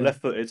Yeah.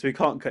 left-footed, so he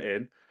can't cut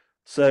in.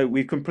 So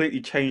we've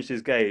completely changed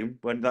his game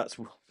when that's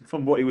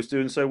from what he was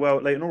doing so well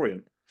at Leyton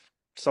Orient.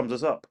 Sums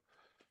us up.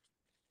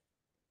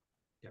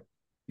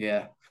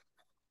 Yeah.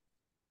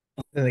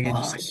 Then again,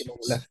 just Oh, stick him on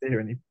the left here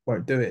and he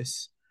won't do it.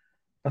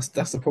 That's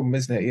the problem,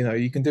 isn't it? You know,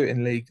 you can do it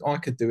in league. I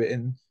could do it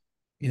in,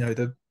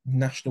 the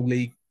National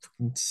League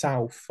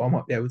South. I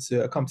might be able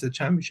to. I come to the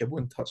Championship, I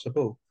wouldn't touch the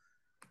ball.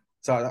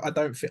 So I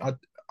don't think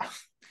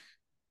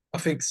I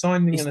think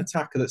signing an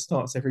attacker that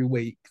starts every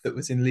week that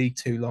was in League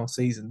Two last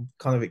season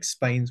kind of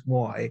explains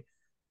why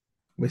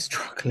we're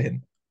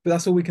struggling. But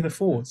that's all we can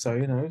afford. So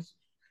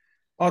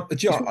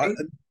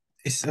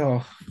it's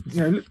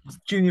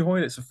Junior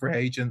Hoylett's a free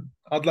agent.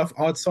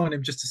 I'd sign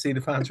him just to see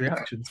the fans'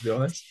 reaction. To be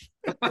honest,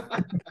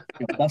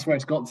 that's where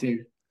it's got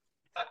to.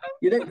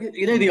 You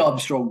know the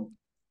Armstrong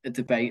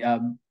debate.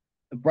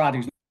 Brad,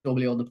 who's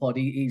normally on the pod,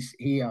 he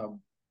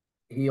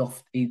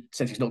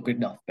says he's not good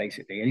enough,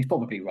 basically, and he's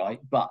probably right.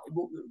 But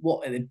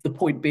what the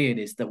point being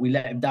is that we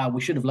let him down.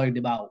 We should have loaned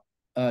him out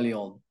early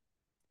on,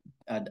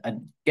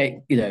 and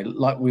get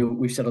like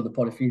we've said on the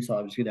pod a few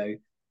times.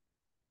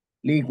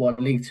 League One,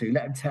 League Two,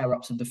 let him tear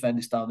up some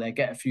defenders down there,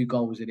 get a few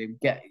goals in him,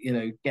 get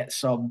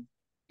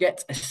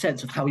a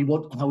sense of how he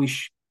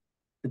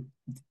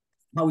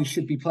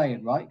should be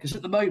playing, right? Because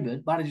at the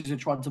moment, managers are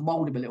trying to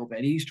mould him a little bit,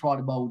 and he's trying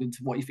to mould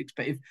into what he thinks.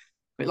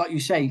 But like you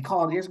say, he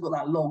hasn't got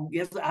that long. He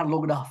hasn't had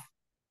long enough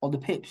on the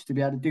pitch to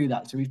be able to do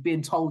that. So he's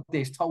being told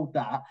this, told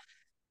that,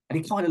 and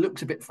he kind of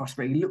looks a bit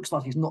frustrated. He looks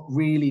like he's not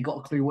really got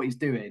a clue what he's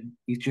doing.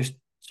 He's just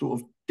sort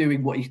of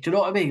doing what he's. Do you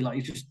know what I mean? Like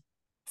he's just,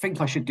 I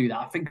think I should do that.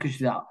 I think I should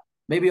do that.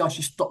 Maybe I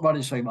should stop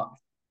running so much.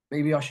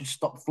 Maybe I should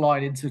stop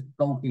flying into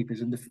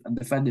goalkeepers and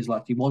defenders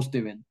like he was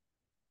doing.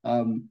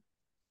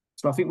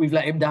 So I think we've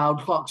let him down.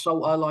 Clark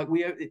Salter,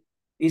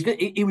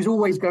 he was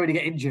always going to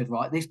get injured,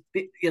 right?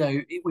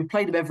 We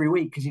played him every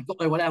week because he's got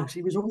no one else.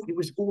 It was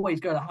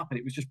always going to happen.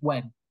 It was just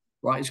when,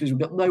 right? It's because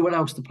we've got no one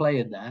else to play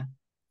in there.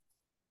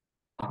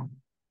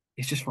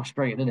 It's just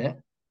frustrating, isn't it?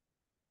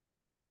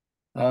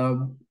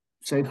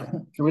 So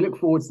we look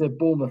forward to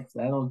Bournemouth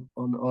then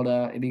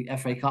in the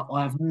FA Cup.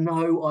 I have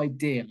no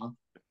idea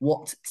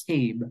what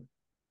team.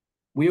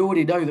 We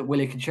already know that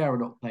Willick and Cher are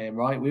not playing,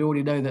 right? We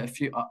already know that a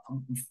few,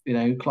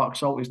 Clark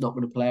Salter is not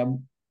going to play.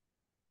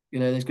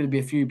 There's going to be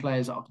a few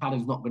players that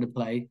Cannon's not going to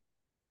play.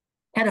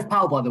 Kenneth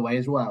Powell, by the way,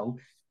 as well.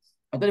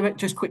 I don't know,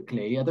 just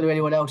quickly, I don't know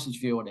anyone else's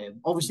view on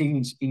him.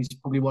 Obviously, he's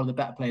probably one of the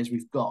better players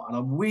we've got. And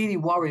I'm really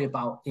worried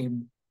about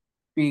him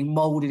being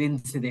moulded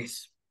into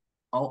this,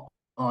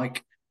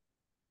 like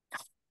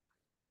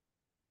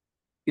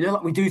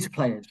we do to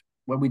players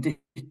when we do,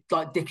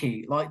 like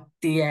Dickey, like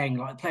Dieng,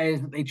 like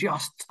players that they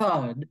just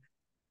turn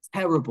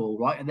terrible,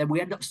 right? And then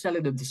we end up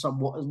selling them to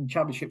someone in the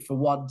Championship for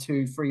 1,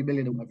 2, 3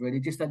 million or whatever, and he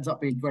just ends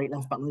up being great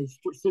left back. Which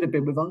should have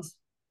been with us.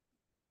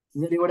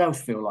 Does anyone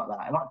else feel like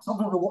that? Like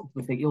sometimes I watch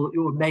them and think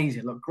you're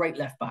amazing, look, great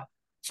left back.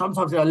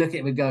 Sometimes I look at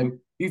him and go,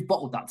 "You've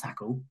bottled that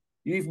tackle.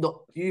 You've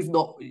not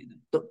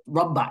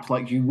run back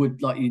like you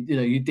would, like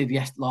you did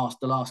the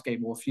last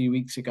game or a few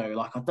weeks ago.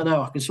 Like I don't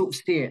know, I can sort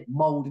of see it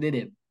molded in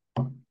him."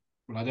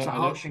 Well, I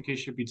don't think he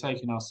should be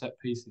taking our set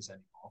pieces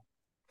anymore.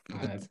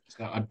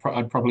 So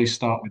I'd probably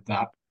start with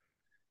that.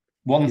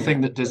 One thing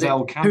that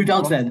Dazelle can who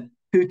does then?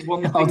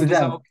 One thing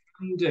Dazelle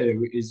can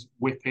do is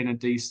whip in a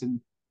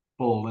decent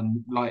ball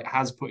and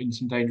has put in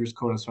some dangerous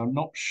corners. So I'm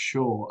not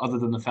sure, other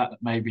than the fact that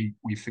maybe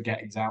we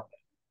forget he's out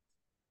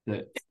there,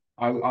 that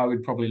I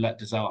would probably let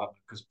Dazelle have it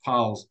because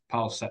Powell's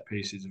set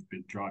pieces have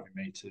been driving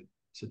me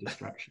to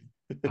distraction.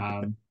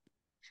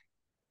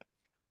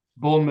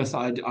 Bournemouth,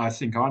 I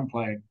think I'm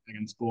playing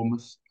against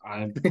Bournemouth.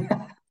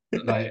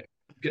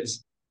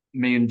 Gets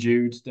me and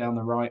Jude down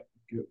the right,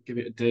 give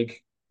it a dig.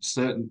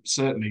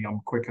 Certainly, I'm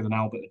quicker than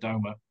Albert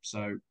Adoma,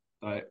 so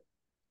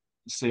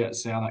see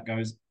how that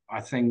goes.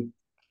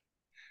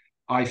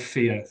 I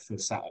fear for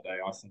Saturday.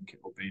 I think it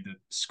will be the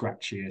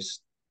scratchiest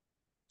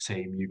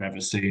team you've ever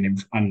seen,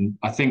 and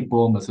I think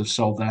Bournemouth have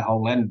sold their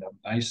whole end,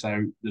 haven't they?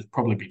 So there's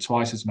probably be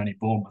twice as many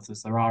Bournemouth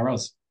as there are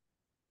us.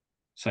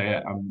 So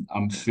yeah,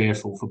 I'm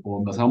fearful for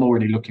Bournemouth. I'm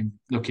already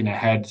looking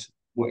ahead.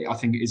 I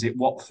think is it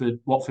Watford,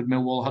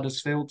 Millwall,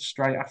 Huddersfield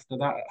straight after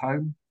that at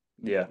home.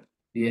 Yeah,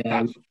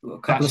 a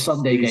couple of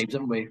Sunday games,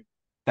 haven't we?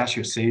 That's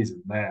your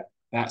season there.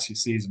 That's your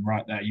season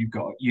right there. You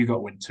got to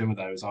win 2 of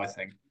those, I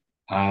think.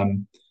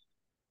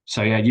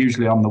 So yeah,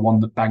 usually I'm the one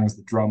that bangs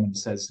the drum and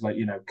says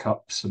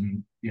cups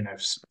and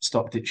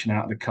stop ditching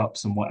out the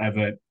cups and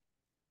whatever.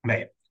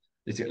 Mate,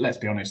 let's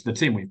be honest, the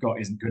team we've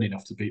got isn't good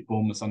enough to beat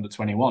Bournemouth under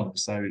 21.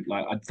 So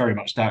I very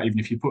much doubt even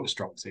if you put a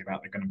strong team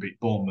out, they're going to beat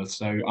Bournemouth.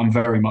 So I'm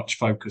very much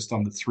focused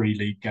on the 3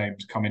 league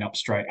games coming up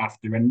straight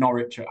after, and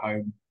Norwich at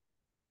home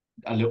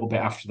a little bit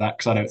after that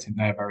because I don't think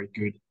they're very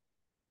good.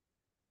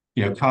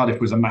 Cardiff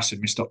was a massive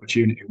missed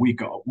opportunity. We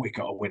got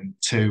to win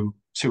two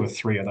or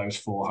three of those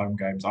 4 home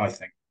games, I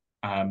think.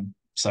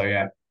 So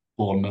yeah,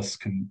 Bournemouth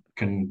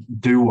can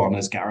do one,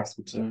 as Gareth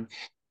would say.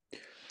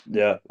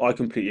 Yeah, I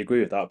completely agree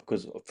with that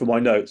because for my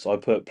notes I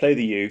put play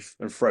the youth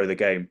and throw the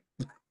game.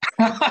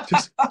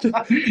 Do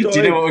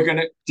you know what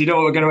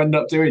we're gonna end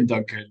up doing,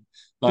 Duncan?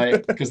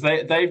 Like, because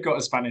they've got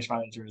a Spanish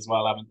manager as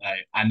well, haven't they?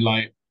 And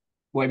like,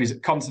 what is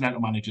it? Continental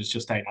managers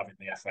just ain't having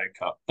the FA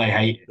Cup. They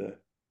hate it. Yeah.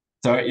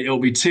 So it'll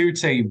be two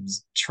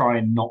teams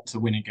trying not to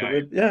win a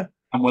game, Yeah.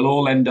 and we'll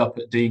all end up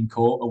at Dean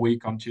Court a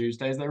week on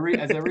Tuesday as their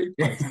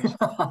replays.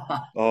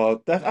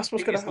 Oh, that's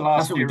what's going to happen.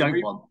 Last That's what we year don't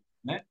of want.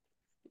 isn't it?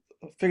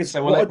 I think it's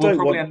So what I we'll don't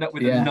probably want. end up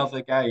with Yeah.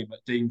 another game at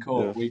Dean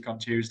Court Yeah. a week on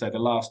Tuesday, the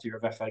last year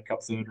of FA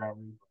Cup third round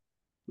replay.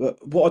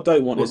 But what I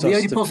don't want Well, is the us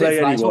only to positive play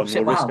for that is anyone opposite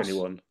or my risk house.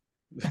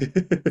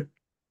 anyone.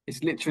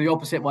 It's literally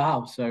opposite my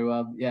house.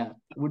 So, yeah,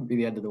 it wouldn't be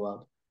the end of the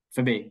world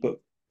for me. But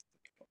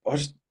I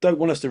just don't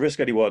want us to risk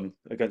anyone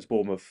against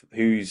Bournemouth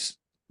who's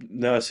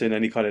nursing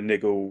any kind of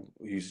niggle,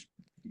 who's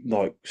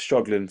like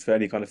struggling for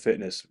any kind of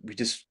fitness.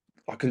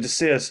 I can just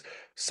see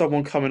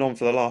someone coming on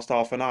for the last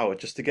half an hour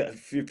just to get a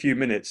few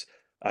minutes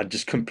and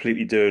just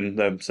completely doing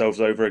themselves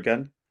over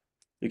again.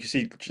 You can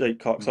see Jake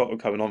Clark-Salter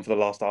coming on for the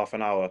last half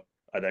an hour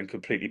and then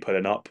completely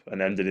pulling up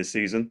and ending his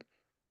season.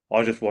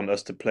 I just want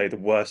us to play the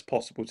worst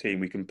possible team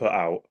we can put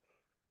out,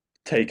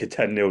 take a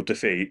 10-0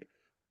 defeat,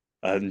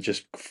 and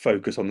just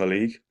focus on the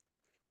league.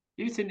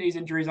 Do you think these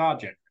injuries are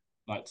genuine?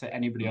 Like to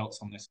anybody else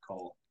on this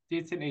call? Do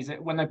you think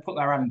when they put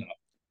their hand up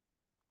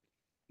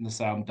and they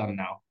say, "I'm done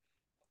now"?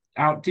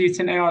 Do you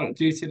think they are?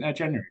 Do you think they're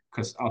genuine?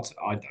 Because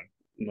I don't.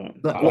 No.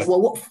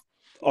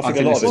 What I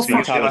think a lot of it's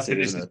mentality, I think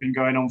this isn't has it? been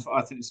going on.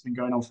 I think it's been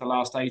going on for the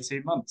last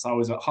 18 months. I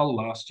was at Hull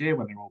last year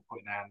when they were all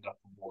putting their hand up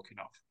and walking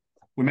off.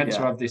 We're meant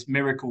to have this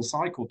miracle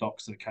cycle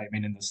doctor came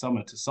in the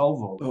summer to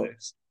solve all of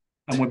this,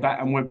 and we're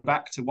back. And we're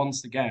back to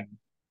once again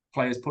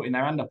players putting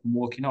their hand up and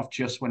walking off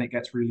just when it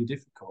gets really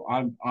difficult.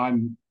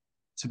 I'm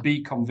to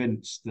be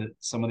convinced that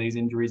some of these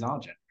injuries are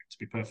genuine. To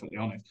be perfectly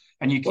honest,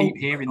 and you keep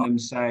hearing them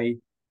say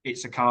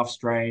it's a calf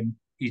strain.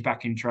 He's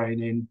back in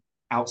training.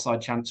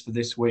 Outside chance for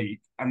this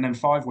week, and then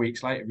 5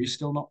 weeks later he's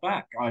still not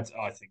back. I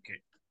think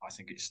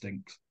it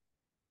stinks.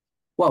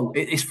 Well,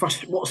 it's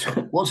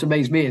frustrating. What's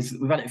amazed me is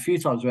we've had it a few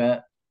times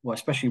where, well,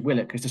 especially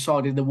Willock has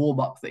decided in the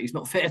warm up that he's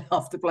not fit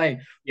enough to play,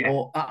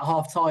 or at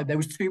half time there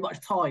was too much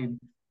time,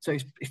 so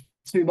it's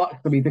too much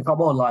for me to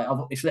come on. Like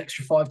it's an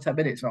extra 5-10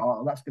 minutes.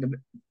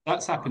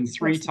 That's happened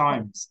three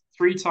times.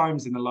 3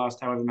 times in the last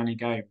however many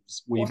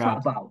games we've What's had.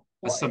 that about?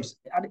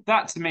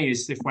 That to me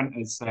is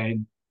Cifuentes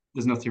saying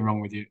there's nothing wrong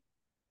with you.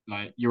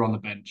 Like you're on the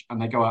bench,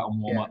 and they go out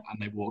and warm up, and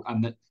they walk.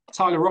 And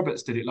Tyler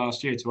Roberts did it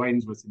last year to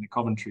Ainsworth in the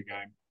Coventry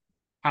game.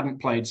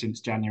 Hadn't played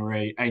since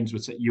January.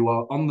 Ainsworth said, "You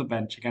are on the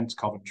bench against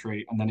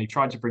Coventry," and then he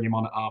tried to bring him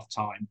on at half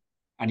time,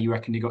 and he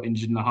reckoned he got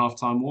injured in the half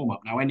time warm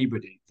up. Now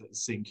anybody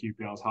that's seen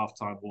QPR's half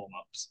time warm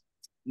ups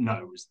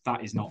knows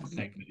that is not a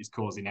thing that is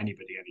causing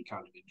anybody any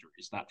kind of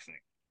injuries. That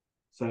thing.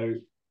 So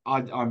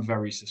I'm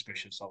very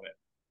suspicious of it,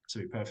 to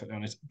be perfectly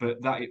honest.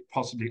 But I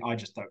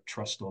just don't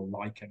trust or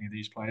like any of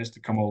these players to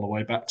come all the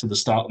way back to the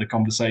start of the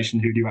conversation.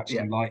 Who do you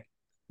actually like?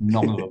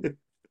 None of them.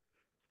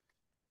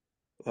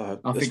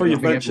 That's why you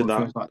mentioned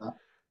that.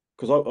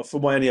 Because for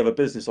my any other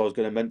business, I was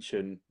going to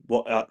mention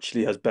what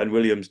actually has Ben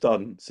Williams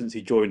done since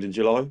he joined in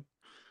July.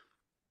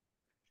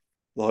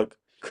 Like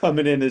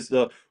coming in as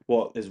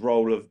his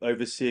role of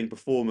overseeing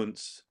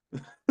performance,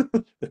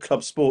 the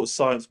club sports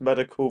science,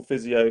 medical,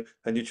 physio,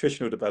 and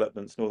nutritional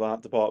developments and all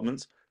that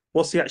departments.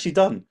 What's he actually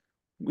done?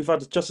 We've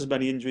had just as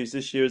many injuries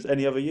this year as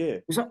any other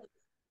year. That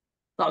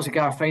was a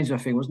Gareth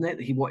Ainsworth thing, wasn't it?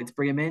 That he wanted to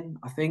bring him in.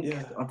 I think.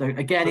 Yeah. I don't.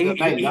 Again,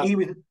 he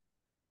was.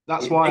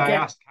 That's why I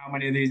asked how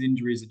many of these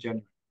injuries are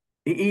genuine.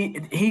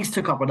 He's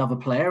took up another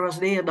player,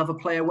 hasn't he? Another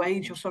player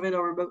wage or something. I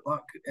remember.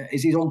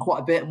 Is he on quite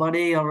a bit of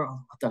money? Or I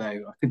don't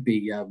know. I could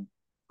be.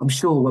 I'm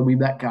sure when we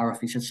met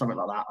Gareth, he said something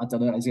like that. I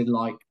don't know. As in,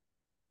 like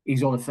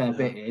he's on a fair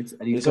bit,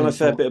 and he's on a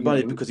fair bit of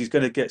money because he's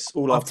going to get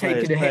all our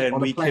players playing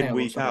week in,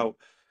 week out.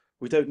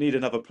 We don't need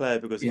another player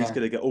because he's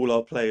going to get all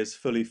our players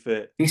fully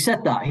fit. He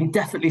said that. He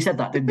definitely said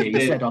that, didn't he?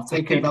 He said, "I've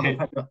taken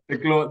another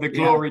player." The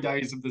glory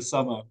days of the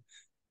summer.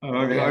 I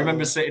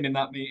remember sitting in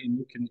that meeting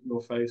looking at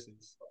your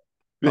faces.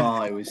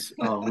 Oh, it was.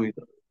 I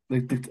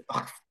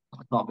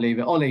can't believe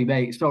it. Ollie,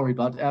 mate, sorry,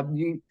 bud.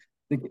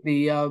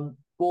 The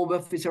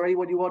Bournemouth. Is there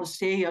anyone you want to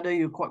see? I know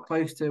you're quite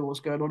close to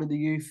what's going on in the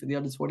youth and the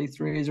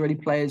under-23. Is there any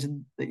players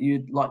that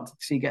you'd like to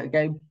see get a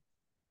game?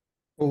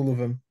 All of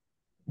them,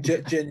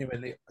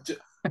 genuinely.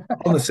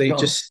 Honestly,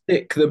 just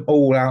stick them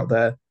all out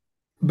there.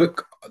 But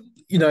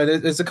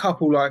there's a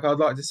couple like I'd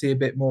like to see a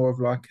bit more of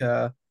like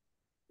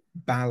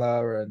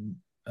Bala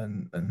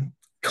and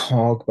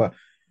Cog, but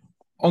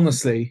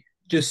honestly,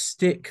 just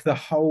stick the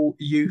whole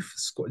youth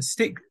squad,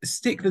 stick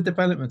the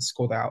development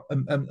squad out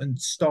and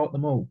start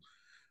them all.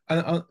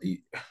 And it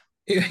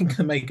ain't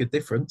gonna make a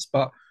difference,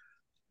 but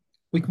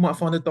we might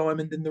find a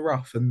diamond in the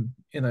rough. And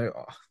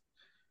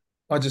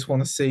I just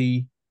want to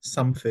see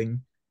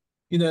something.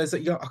 There's I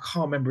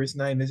can't remember his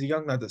name. There's a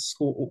young lad that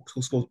scores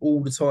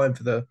all the time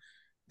for the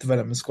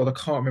development squad. I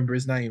can't remember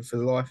his name for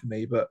the life of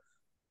me, but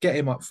get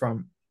him up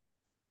front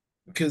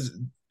because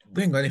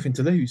we ain't got anything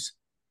to lose.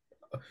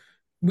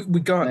 We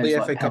go at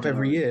the FA Cup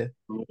every year.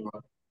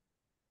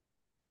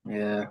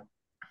 Yeah.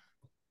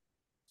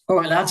 All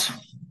right, lads.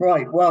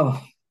 Right.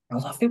 Well,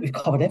 I think we've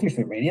covered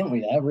everything, really, haven't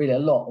we? There, really, a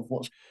lot of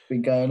what's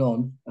been going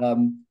on. I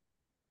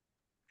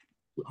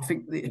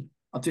think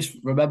I just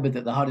remembered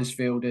that the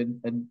Huddersfield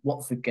and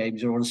Watford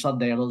games are on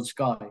Sunday and on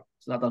Sky,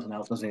 so that doesn't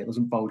help, does it? It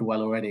doesn't bode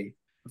well already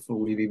before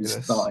we've even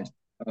started.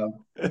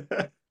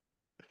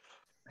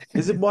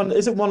 Is it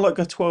one like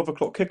a 12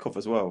 o'clock kickoff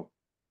as well?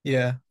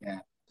 Yeah.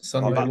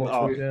 Sunday.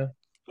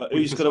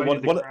 Who's going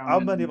to want? How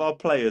many of our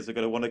players are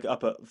going to want to get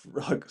up at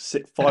like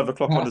 5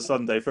 o'clock on a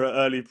Sunday for an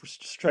early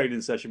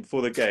training session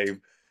before the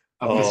game?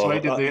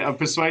 I've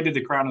persuaded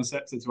the Crown and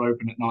Scepter to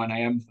open at 9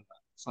 a.m. for that.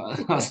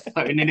 So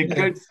in a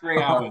good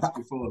 3 hours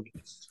before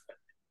this.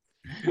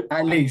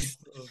 At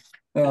least.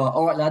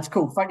 All right, lads.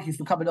 Cool. Thank you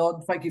for coming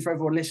on. Thank you for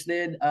everyone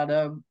listening.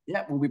 And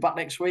we'll be back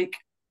next week.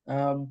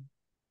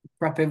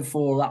 Prepping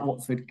for that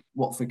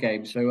Watford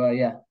game. So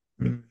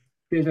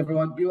cheers,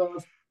 everyone.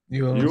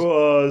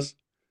 Yours.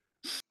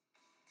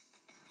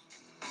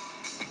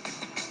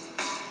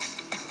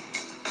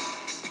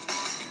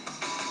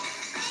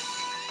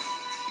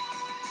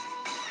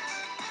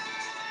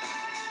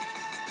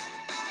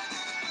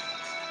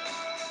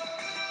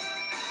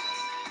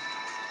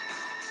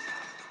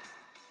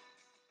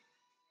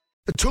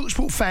 The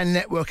TalkSport Fan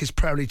Network is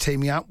proudly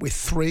teaming up with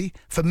 3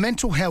 for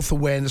Mental Health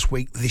Awareness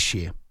Week this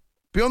year.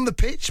 Beyond the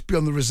pitch,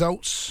 beyond the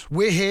results,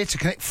 we're here to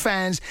connect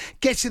fans,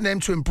 getting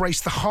them to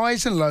embrace the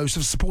highs and lows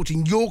of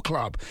supporting your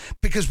club,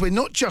 because we're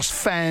not just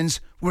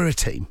fans, we're a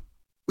team.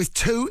 With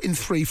 2 in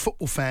 3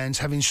 football fans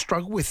having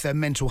struggled with their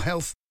mental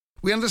health,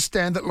 we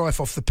understand that life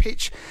off the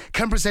pitch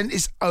can present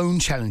its own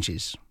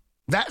challenges.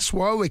 That's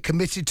why we're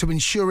committed to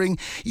ensuring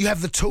you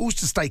have the tools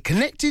to stay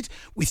connected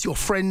with your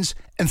friends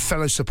and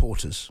fellow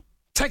supporters.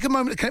 Take a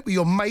moment to connect with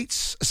your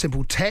mates. A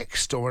simple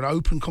text or an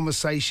open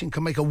conversation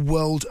can make a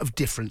world of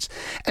difference.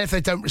 And if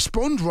they don't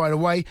respond right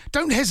away,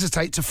 don't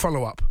hesitate to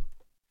follow up.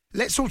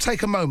 Let's all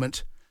take a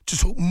moment to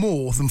talk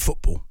more than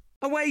football.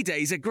 Away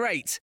days are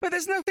great, but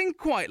there's nothing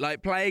quite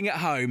like playing at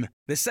home.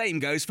 The same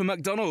goes for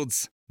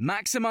McDonald's.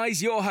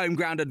 Maximise your home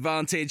ground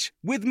advantage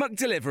with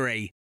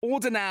McDelivery.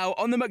 Order now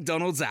on the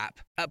McDonald's app.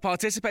 At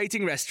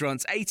participating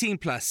restaurants, 18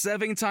 plus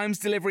serving times,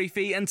 delivery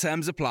fee and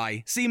terms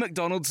apply. See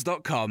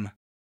mcdonalds.com.